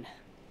Rigern.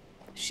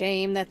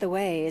 Shame that the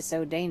way is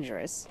so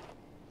dangerous.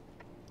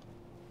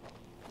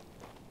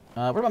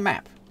 What about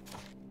map?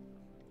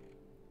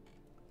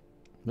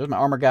 There's my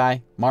armor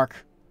guy, Mark.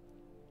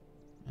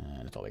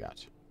 That's all we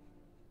got.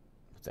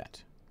 What's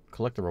that?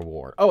 Collect the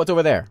reward. Oh, it's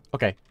over there.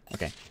 Okay.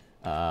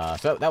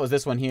 So that was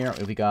this one here.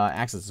 We got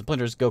axes and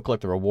splinters. Go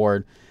collect the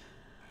reward.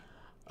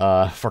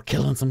 For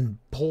killing some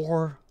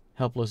poor,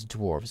 helpless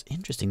dwarves.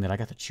 Interesting that I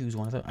got to choose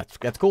one of them.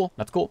 That's cool.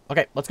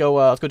 Okay, let's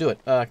go do it.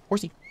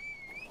 Horsey.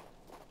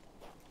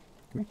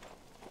 Come here.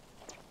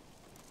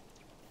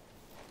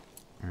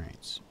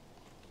 Alright.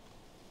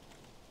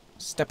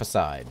 Step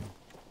aside.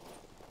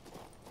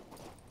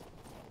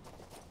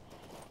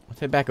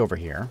 Let's head back over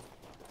here.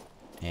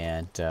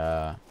 And,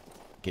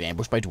 get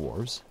ambushed by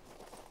dwarves.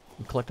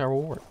 And collect our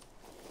reward.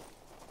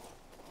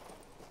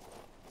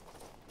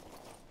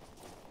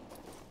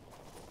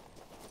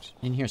 It's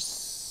in here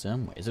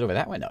somewhere. Is it over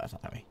that way? No, that's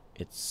not that way.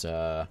 It's,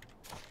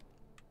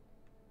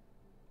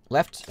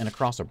 left and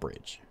across a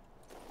bridge.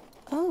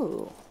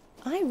 Oh,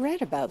 I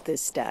read about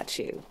this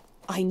statue.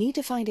 I need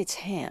to find its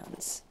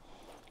hands.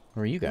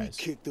 Where are you guys?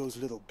 We kicked those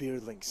little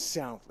beardlings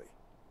soundly,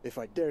 if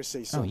I dare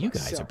say so. Oh, you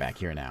myself. guys are back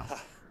here now.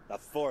 The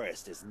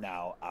forest is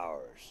now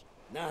ours.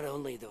 Not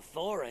only the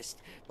forest,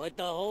 but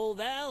the whole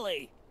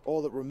valley.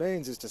 All that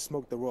remains is to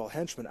smoke the royal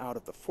henchmen out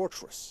of the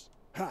fortress.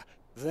 Ha!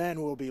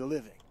 Then we'll be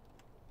living.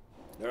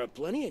 There are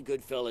plenty of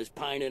good fellas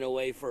pining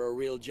away for a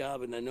real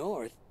job in the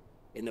north,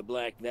 in the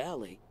Black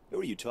Valley. Who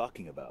are you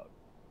talking about?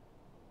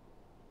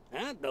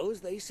 Not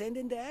those they send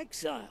into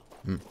exile.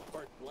 You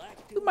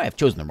might have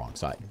chosen the wrong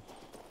side.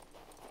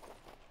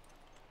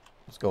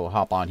 Let's go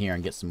hop on here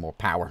and get some more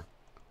power.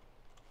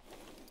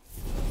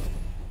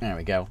 There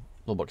we go. A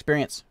little more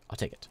experience. I'll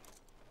take it.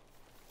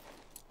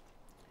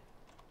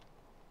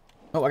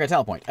 Oh, I got a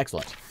talent point.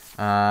 Excellent.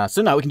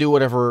 So now we can do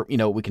whatever,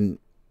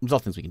 there's all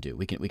things we can do.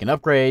 We can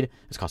upgrade.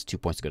 This costs 2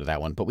 points to go to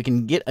that one. But we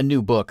can get a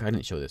new book. I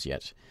didn't show this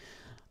yet.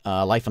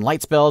 Life and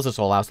light spells. This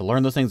will allow us to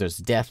learn those things. There's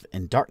death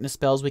and darkness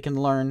spells we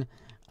can learn.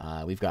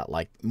 We've got,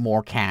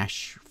 more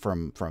cash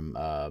from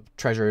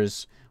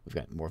treasures. We've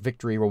got more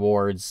victory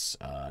rewards.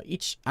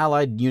 Each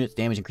allied unit's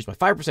damage increased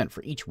by 5%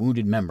 for each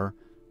wounded member.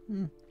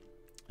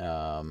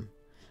 I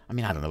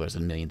don't know. There's a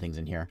million things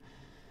in here.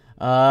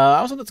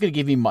 Also, that's going to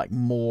give me,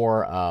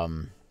 more,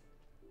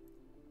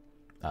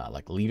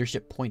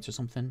 leadership points or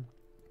something.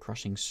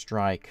 Crushing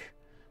Strike.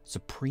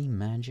 Supreme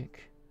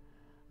Magic.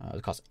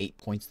 It costs 8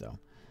 points, though.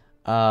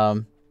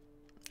 I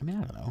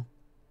don't know.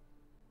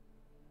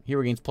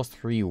 Hero gains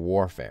 +3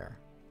 Warfare.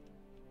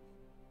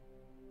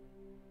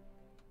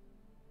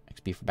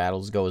 XP for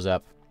battles goes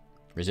up.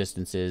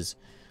 Resistances.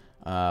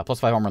 Plus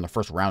 5 armor in the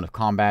first round of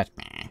combat.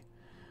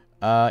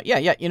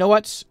 Yeah, you know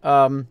what?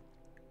 I'll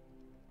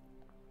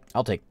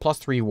take plus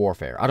 3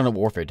 warfare. I don't know what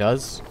warfare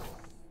does.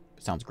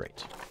 It sounds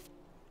great.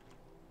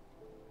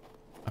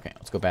 Okay,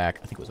 let's go back.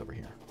 I think it was over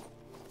here.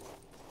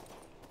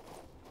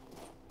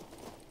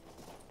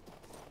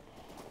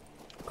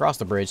 Across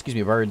the bridge. Excuse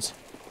me, birds.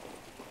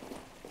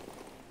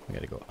 We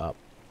gotta go up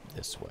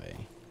this way.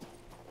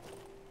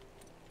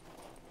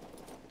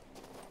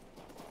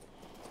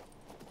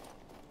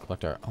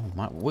 Collect our... Oh,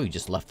 my... We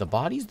just left the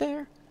bodies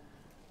there?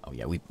 Oh,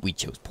 yeah, we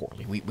chose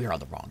poorly. We're on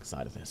the wrong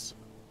side of this.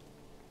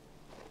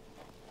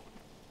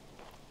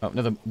 Oh,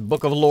 another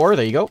book of lore.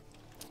 There you go.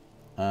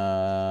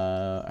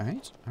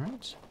 Alright,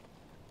 alright.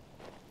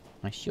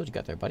 Nice shield you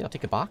got there, buddy. I'll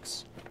take a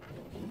box.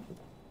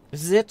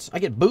 This is it. I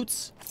get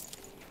boots.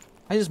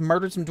 I just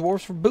murdered some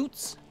dwarves for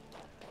boots.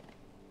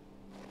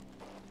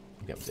 I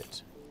think that was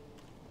it.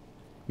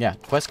 Yeah,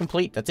 quest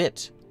complete. That's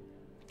it.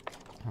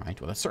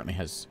 Alright, well, that certainly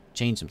has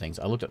changed some things.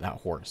 I looked at that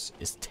horse.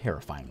 It's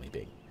terrifyingly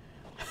big.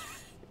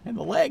 And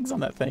the legs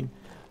on that thing.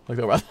 Look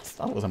over. I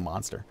thought it was a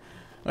monster.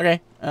 Okay,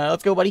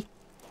 let's go, buddy.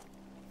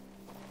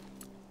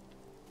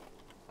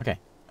 Okay,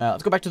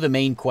 let's go back to the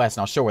main quest,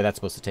 and I'll show where that's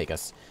supposed to take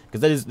us.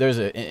 Because there's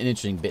an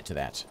interesting bit to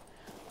that.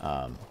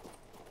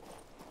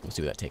 We'll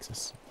see where that takes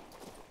us.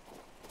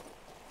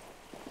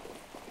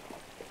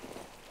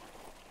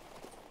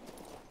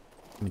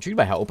 I'm intrigued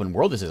by how open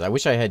world this is. I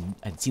wish I had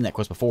seen that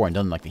quest before and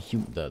done like the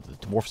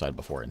dwarf side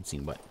before and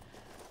seen what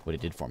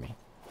it did for me.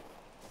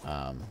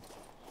 Another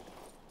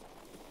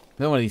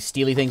one of these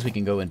steely things, we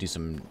can go and do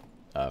some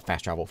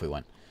fast travel if we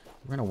want.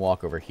 We're gonna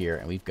walk over here,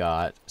 and we've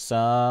got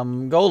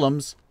some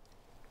golems.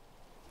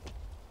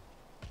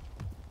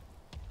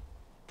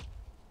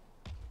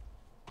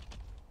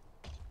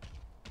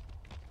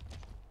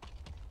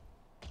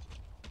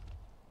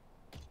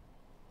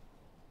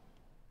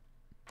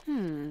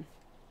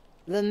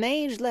 The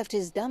mage left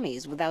his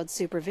dummies without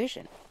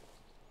supervision.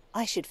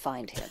 I should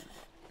find him.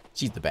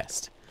 She's the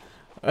best.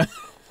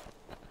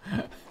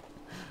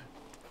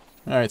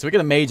 Alright, so we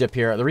got a mage up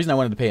here. The reason I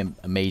wanted to pay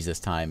a mage this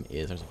time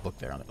is... There's a book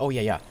there. Oh,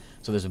 yeah.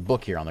 So there's a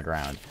book here on the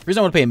ground. The reason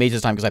I want to pay a mage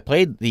this time because I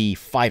played the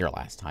fighter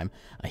last time.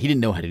 He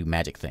didn't know how to do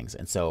magic things,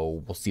 and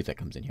so we'll see if that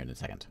comes in here in a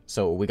second.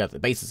 So we got the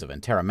basis of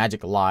it. Terra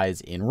magic lies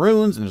in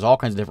runes, and there's all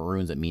kinds of different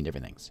runes that mean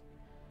different things.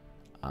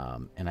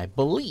 And I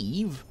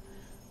believe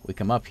we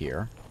come up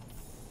here...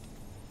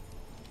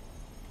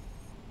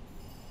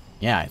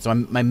 Yeah, so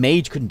my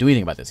mage couldn't do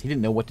anything about this. He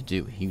didn't know what to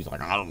do. He was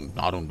like,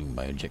 I don't do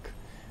magic.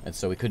 And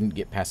so we couldn't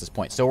get past this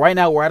point. So right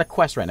now, we're at a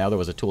quest right now. There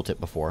was a tooltip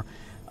before.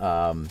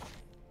 I'm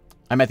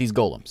at these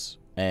golems.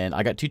 And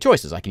I got two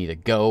choices. I can either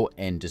go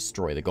and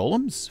destroy the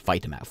golems,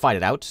 fight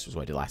it out, which is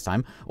what I did last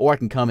time. Or I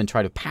can come and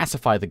try to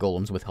pacify the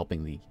golems with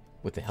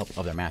the help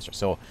of their master.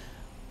 So,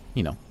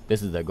 you know,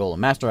 this is the golem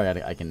master.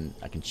 I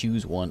can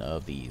choose one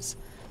of these.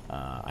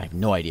 I have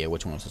no idea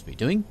which one I'm supposed to be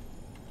doing.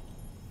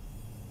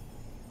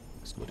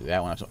 So we'll do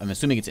that one. I'm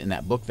assuming it's in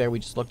that book there we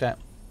just looked at.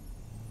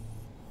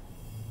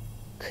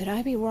 Could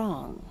I be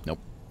wrong? Nope.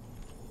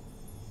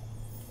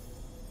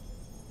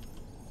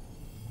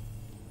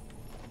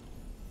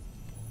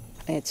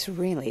 It's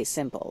really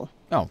simple.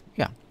 Oh,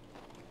 yeah.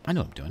 I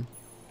know what I'm doing.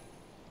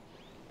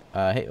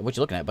 Hey, what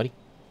you looking at, buddy?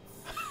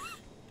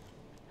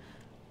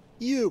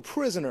 You,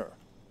 prisoner.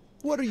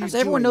 What are you doing? How does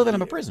everyone know that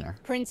I'm a prisoner?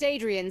 Prince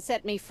Adrian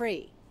set me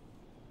free.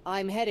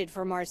 I'm headed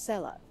for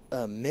Marcella.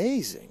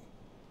 Amazing.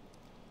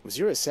 Was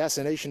your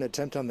assassination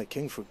attempt on the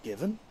king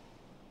forgiven?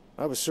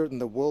 I was certain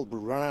the world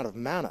would run out of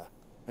mana,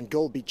 and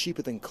gold be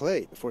cheaper than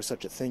clay before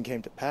such a thing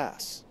came to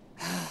pass.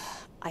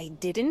 I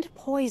didn't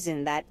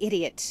poison that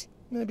idiot.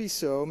 Maybe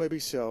so, maybe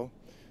so.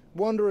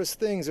 Wondrous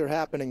things are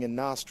happening in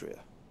Nostria.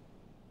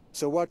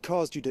 So what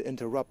caused you to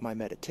interrupt my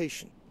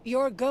meditation?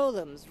 Your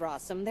golems,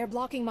 Rossum. They're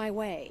blocking my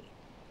way.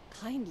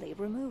 Kindly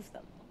remove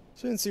them.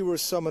 Since you were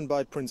summoned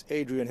by Prince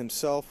Adrian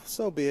himself,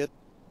 so be it.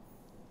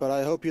 But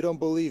I hope you don't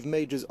believe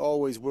mages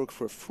always work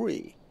for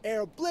free.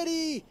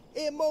 Erblidi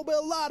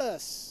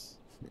immobilatus!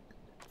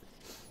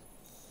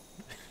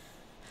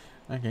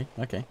 Okay.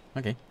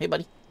 Hey,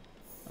 buddy.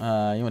 You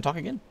want to talk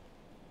again?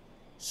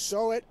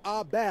 Soit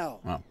Abel.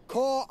 Oh.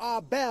 Call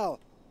Abel.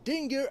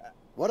 Dingir.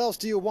 What else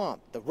do you want?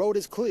 The road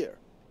is clear.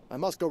 I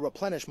must go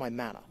replenish my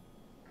mana.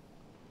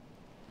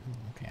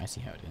 Okay, I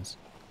see how it is.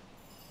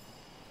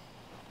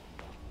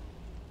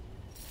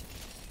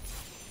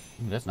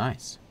 Ooh, that's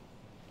nice.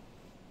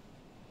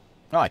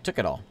 Oh, I took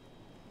it all.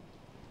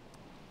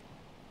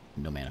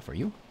 No mana for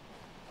you.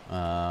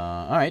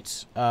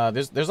 Alright.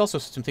 There's also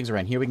some things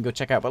around here we can go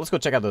check out, but let's go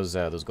check out those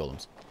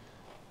golems.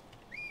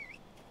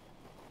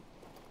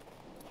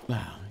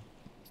 Wow.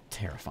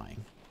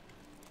 Terrifying.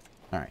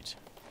 Alright.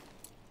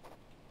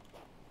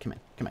 Come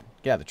on.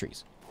 Get out of the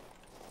trees.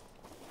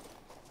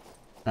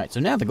 Alright, so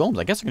now the golems,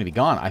 I guess, are going to be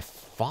gone. I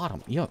fought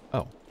them. Yo,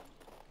 oh.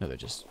 No, they're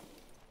just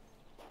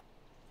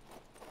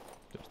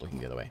looking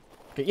the other way.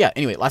 Okay, yeah,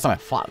 anyway, last time I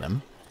fought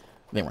them,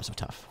 they weren't so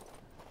tough.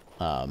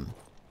 And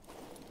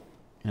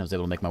I was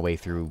able to make my way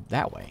through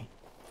that way.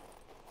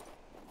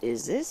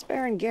 Is this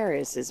Baron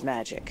Garrus's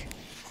magic?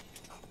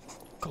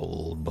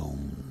 Cold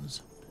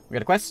bones. We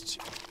got a quest.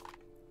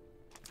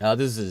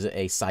 This is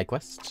a side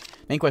quest.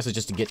 Main quest is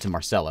just to get to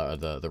Marcella, or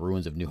the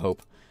ruins of New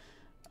Hope.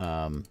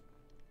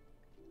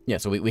 Yeah,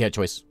 so we had a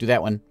choice. Do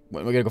that one.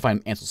 We're gonna go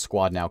find Ansel's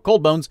squad now.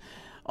 Cold bones.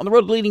 On the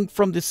road leading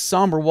from the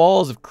somber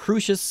walls of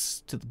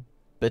Crucius to the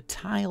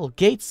Batile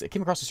gates, it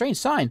came across a strange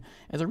sign.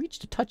 As I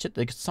reached to touch it,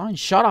 the sign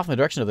shot off in the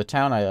direction of the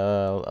town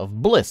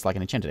of Bliss, like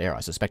an enchanted arrow.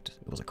 I suspect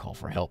it was a call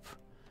for help.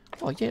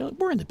 Oh, yeah,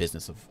 we're in the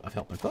business of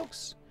helping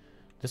folks.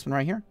 This one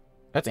right here?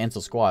 That's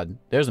Ansel's squad.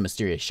 There's a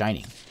mysterious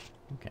shining.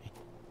 Okay.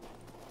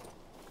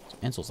 So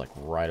Ansel's like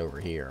right over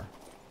here.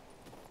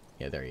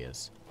 Yeah, there he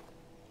is.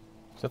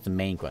 So that's the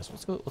main quest.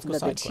 Let's go The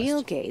side Batile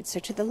quest. gates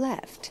are to the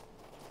left.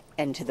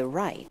 And to the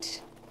right,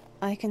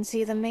 I can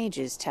see the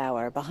Mage's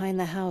Tower behind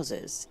the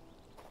houses.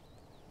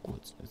 Oh,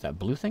 is that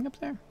blue thing up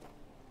there?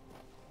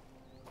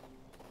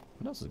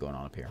 What else is going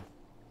on up here?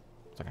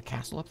 It's like a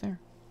castle up there.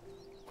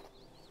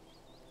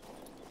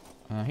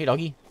 Hey,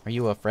 doggy. Are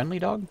you a friendly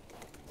dog?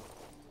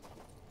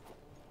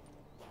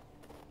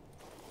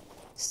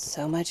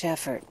 So much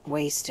effort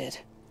wasted.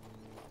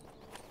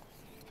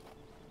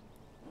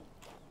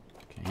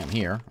 Okay, I'm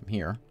here.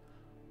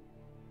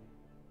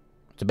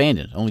 It's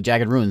abandoned. Only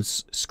jagged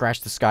ruins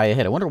scratch the sky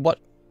ahead. I wonder what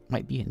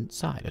might be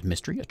inside. A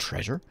mystery? A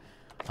treasure?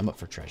 I'm up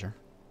for treasure.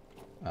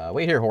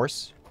 Wait here,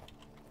 horse.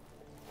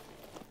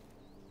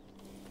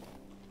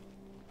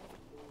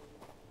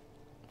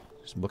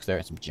 Some books there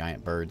and some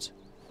giant birds.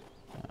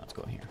 Let's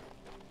go in here.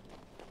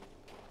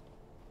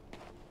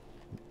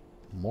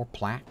 More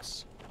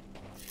plaques.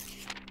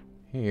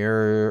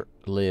 Here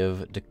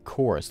live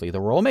decorously the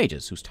royal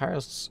mages, whose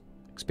tireless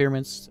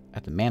experiments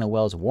at the mana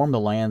wells warm the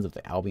lands of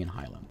the Albion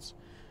Highlands.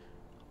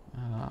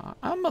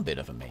 I'm a bit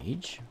of a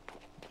mage.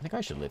 I think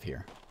I should live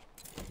here.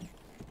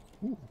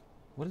 Ooh,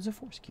 what is a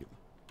force cube?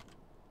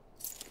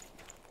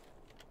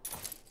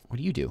 What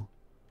do you do?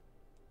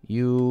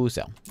 You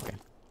sell. Okay.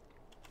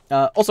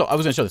 Also, I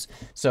was going to show this.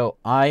 So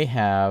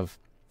I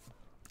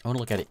want to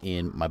look at it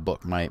in my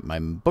book. My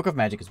book of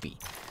magic is B.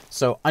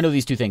 So I know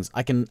these two things.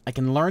 I can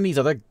learn these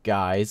other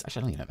guys.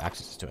 Actually, I don't even have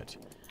access to it.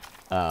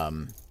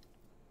 Can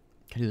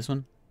I do this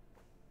one?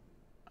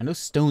 I know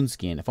Stone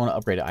Skin. If I want to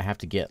upgrade it, I have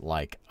to get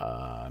like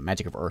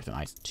Magic of Earth and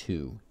Ice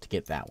 2 to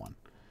get that one.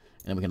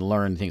 And then we can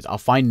learn things. I'll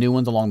find new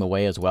ones along the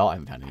way as well. I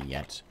haven't found any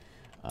yet.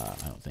 I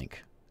don't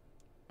think.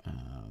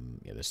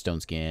 Yeah, there's Stone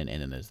Skin,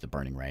 and then there's the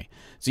Burning Ray.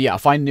 So yeah, I'll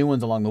find new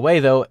ones along the way,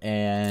 though,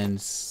 and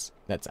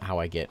that's how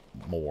I get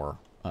more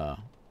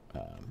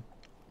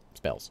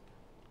spells.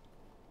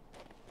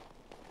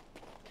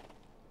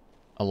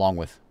 Along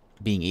with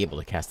being able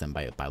to cast them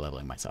by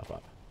leveling myself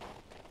up.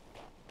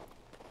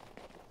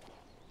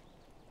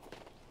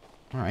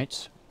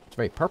 Alright, it's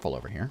very purple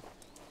over here.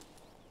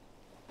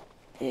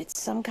 It's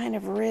some kind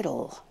of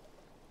riddle.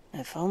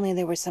 If only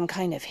there was some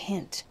kind of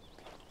hint.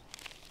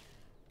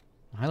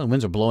 Highland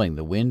winds are blowing.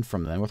 The wind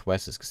from the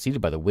northwest is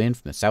succeeded by the wind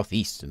from the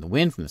southeast, and the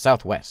wind from the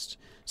southwest.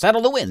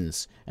 Saddle the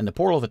winds, and the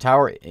portal of the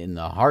tower in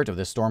the heart of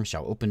this storm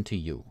shall open to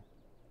you.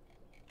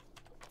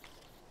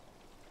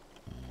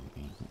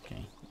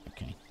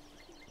 Okay.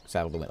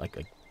 Saddle the wind, I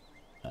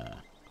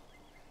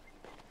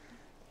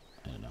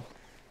don't know.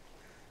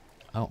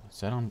 Oh,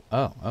 is that on?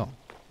 Oh.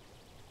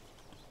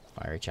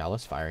 Fiery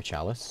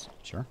chalice.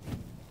 Sure.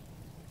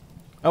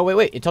 Oh,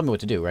 wait. It told me what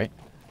to do, right?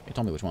 It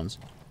told me which ones.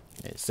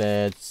 It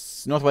said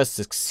northwest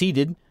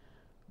succeeded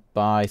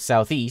by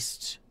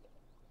southeast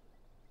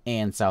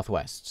and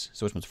southwest.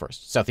 So which one's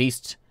first?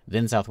 Southeast,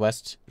 then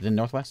southwest, then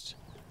northwest?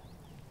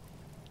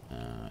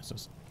 So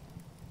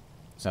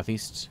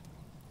southeast,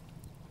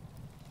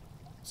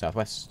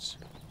 southwest,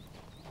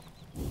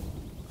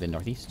 then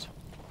northeast.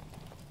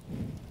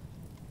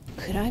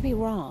 Could I be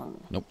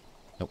wrong? Nope.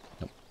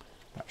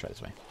 I'll try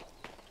this way.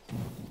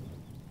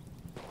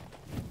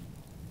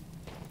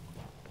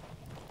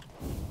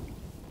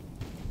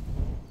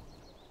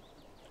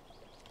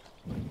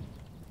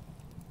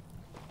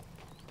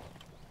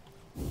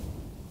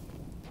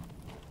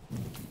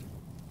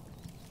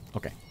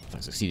 Okay. So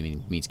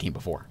succeeded means came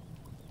before.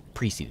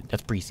 Preceded.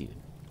 That's preceded.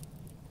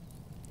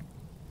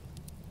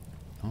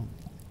 Oh.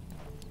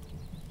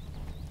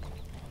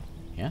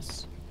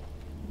 Yes.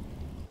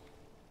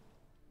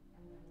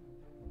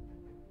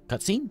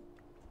 Cutscene?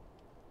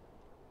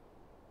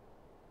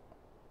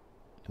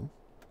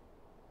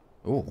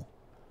 Oh.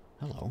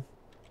 Hello.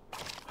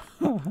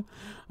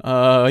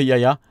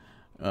 Yeah.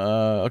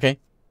 Okay.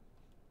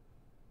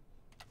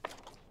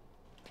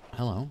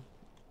 Hello.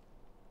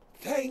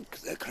 Thank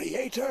the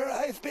Creator,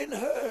 I've been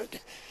heard.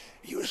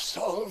 You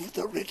solved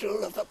the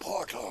riddle of the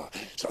portal,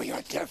 so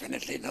you're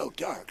definitely no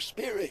dark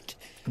spirit.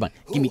 Come on,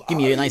 give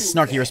me a nice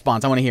snarky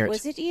response. I want to hear it.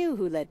 Was it you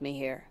who led me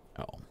here?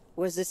 Oh.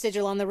 Was the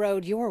sigil on the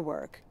road your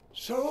work?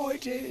 So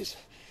it is,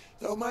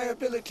 though my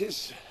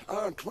abilities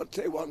aren't what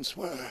they once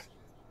were.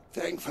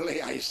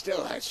 Thankfully, I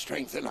still had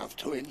strength enough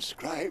to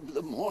inscribe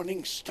the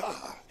Morning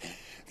Star.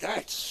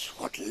 That's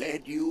what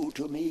led you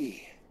to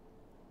me.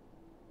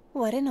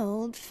 What an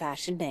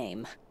old-fashioned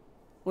name.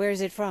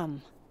 Where's it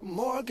from?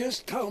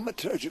 Morgus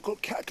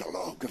Thaumaturgical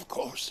Catalog, of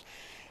course.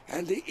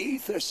 And the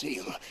ether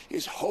seal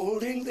is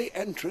holding the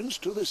entrance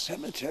to the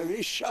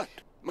cemetery shut.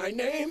 My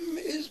name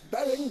is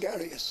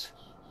Berengarius.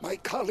 My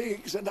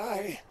colleagues and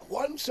I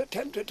once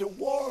attempted to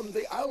warm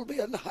the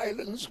Albion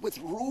Highlands with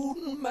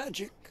rune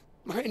magic.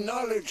 My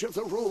knowledge of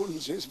the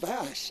runes is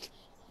vast,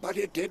 but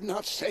it did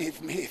not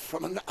save me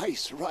from an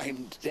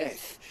ice-rimed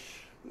death.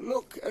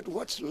 Look at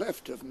what's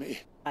left of me.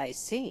 I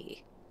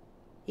see.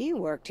 You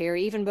worked here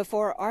even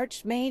before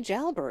Archmage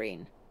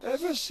Alberine.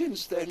 Ever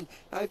since then,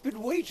 I've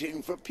been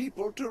waiting for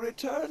people to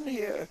return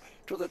here,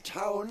 to the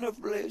Town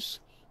of Bliss.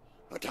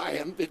 But I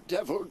am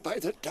bedeviled by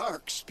the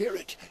Dark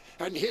Spirit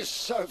and his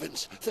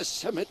servants, the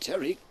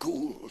cemetery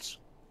ghouls.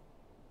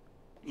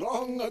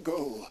 Long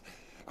ago,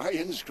 I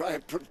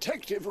inscribed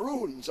protective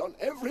runes on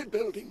every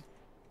building.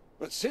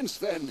 But since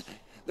then,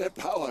 their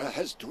power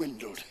has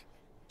dwindled.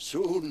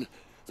 Soon,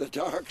 the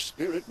Dark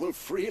Spirit will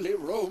freely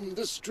roam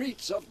the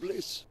streets of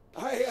Bliss.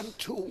 I am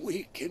too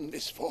weak in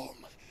this form.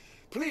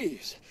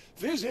 Please,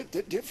 visit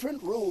the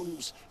different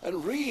rooms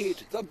and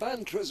read the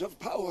mantras of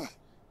power.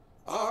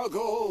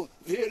 Argo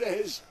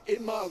vires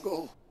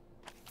imago.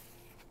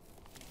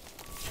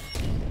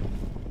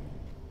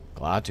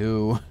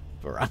 Klaatu.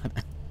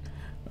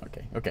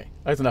 Okay.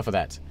 That's enough of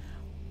that.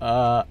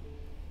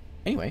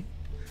 Anyway.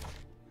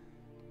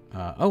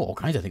 Oh, all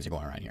kinds of things are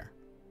going around here.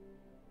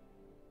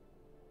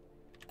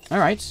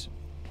 Alright.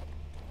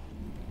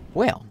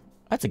 Well,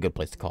 that's a good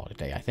place to call it a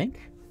day, I think.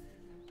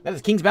 That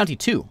is King's Bounty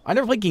 2. I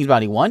never played King's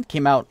Bounty 1.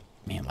 Came out,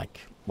 man, like,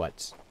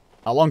 what?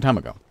 A long time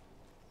ago.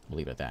 I'll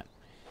leave it at that.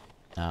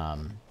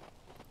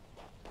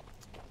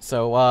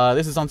 So,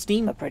 this is on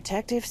Steam. A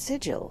protective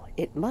sigil.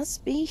 It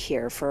must be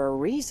here for a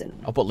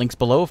reason. I'll put links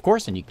below, of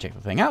course, and you can check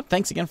the thing out.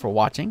 Thanks again for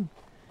watching.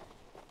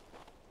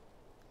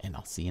 And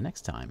I'll see you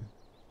next time.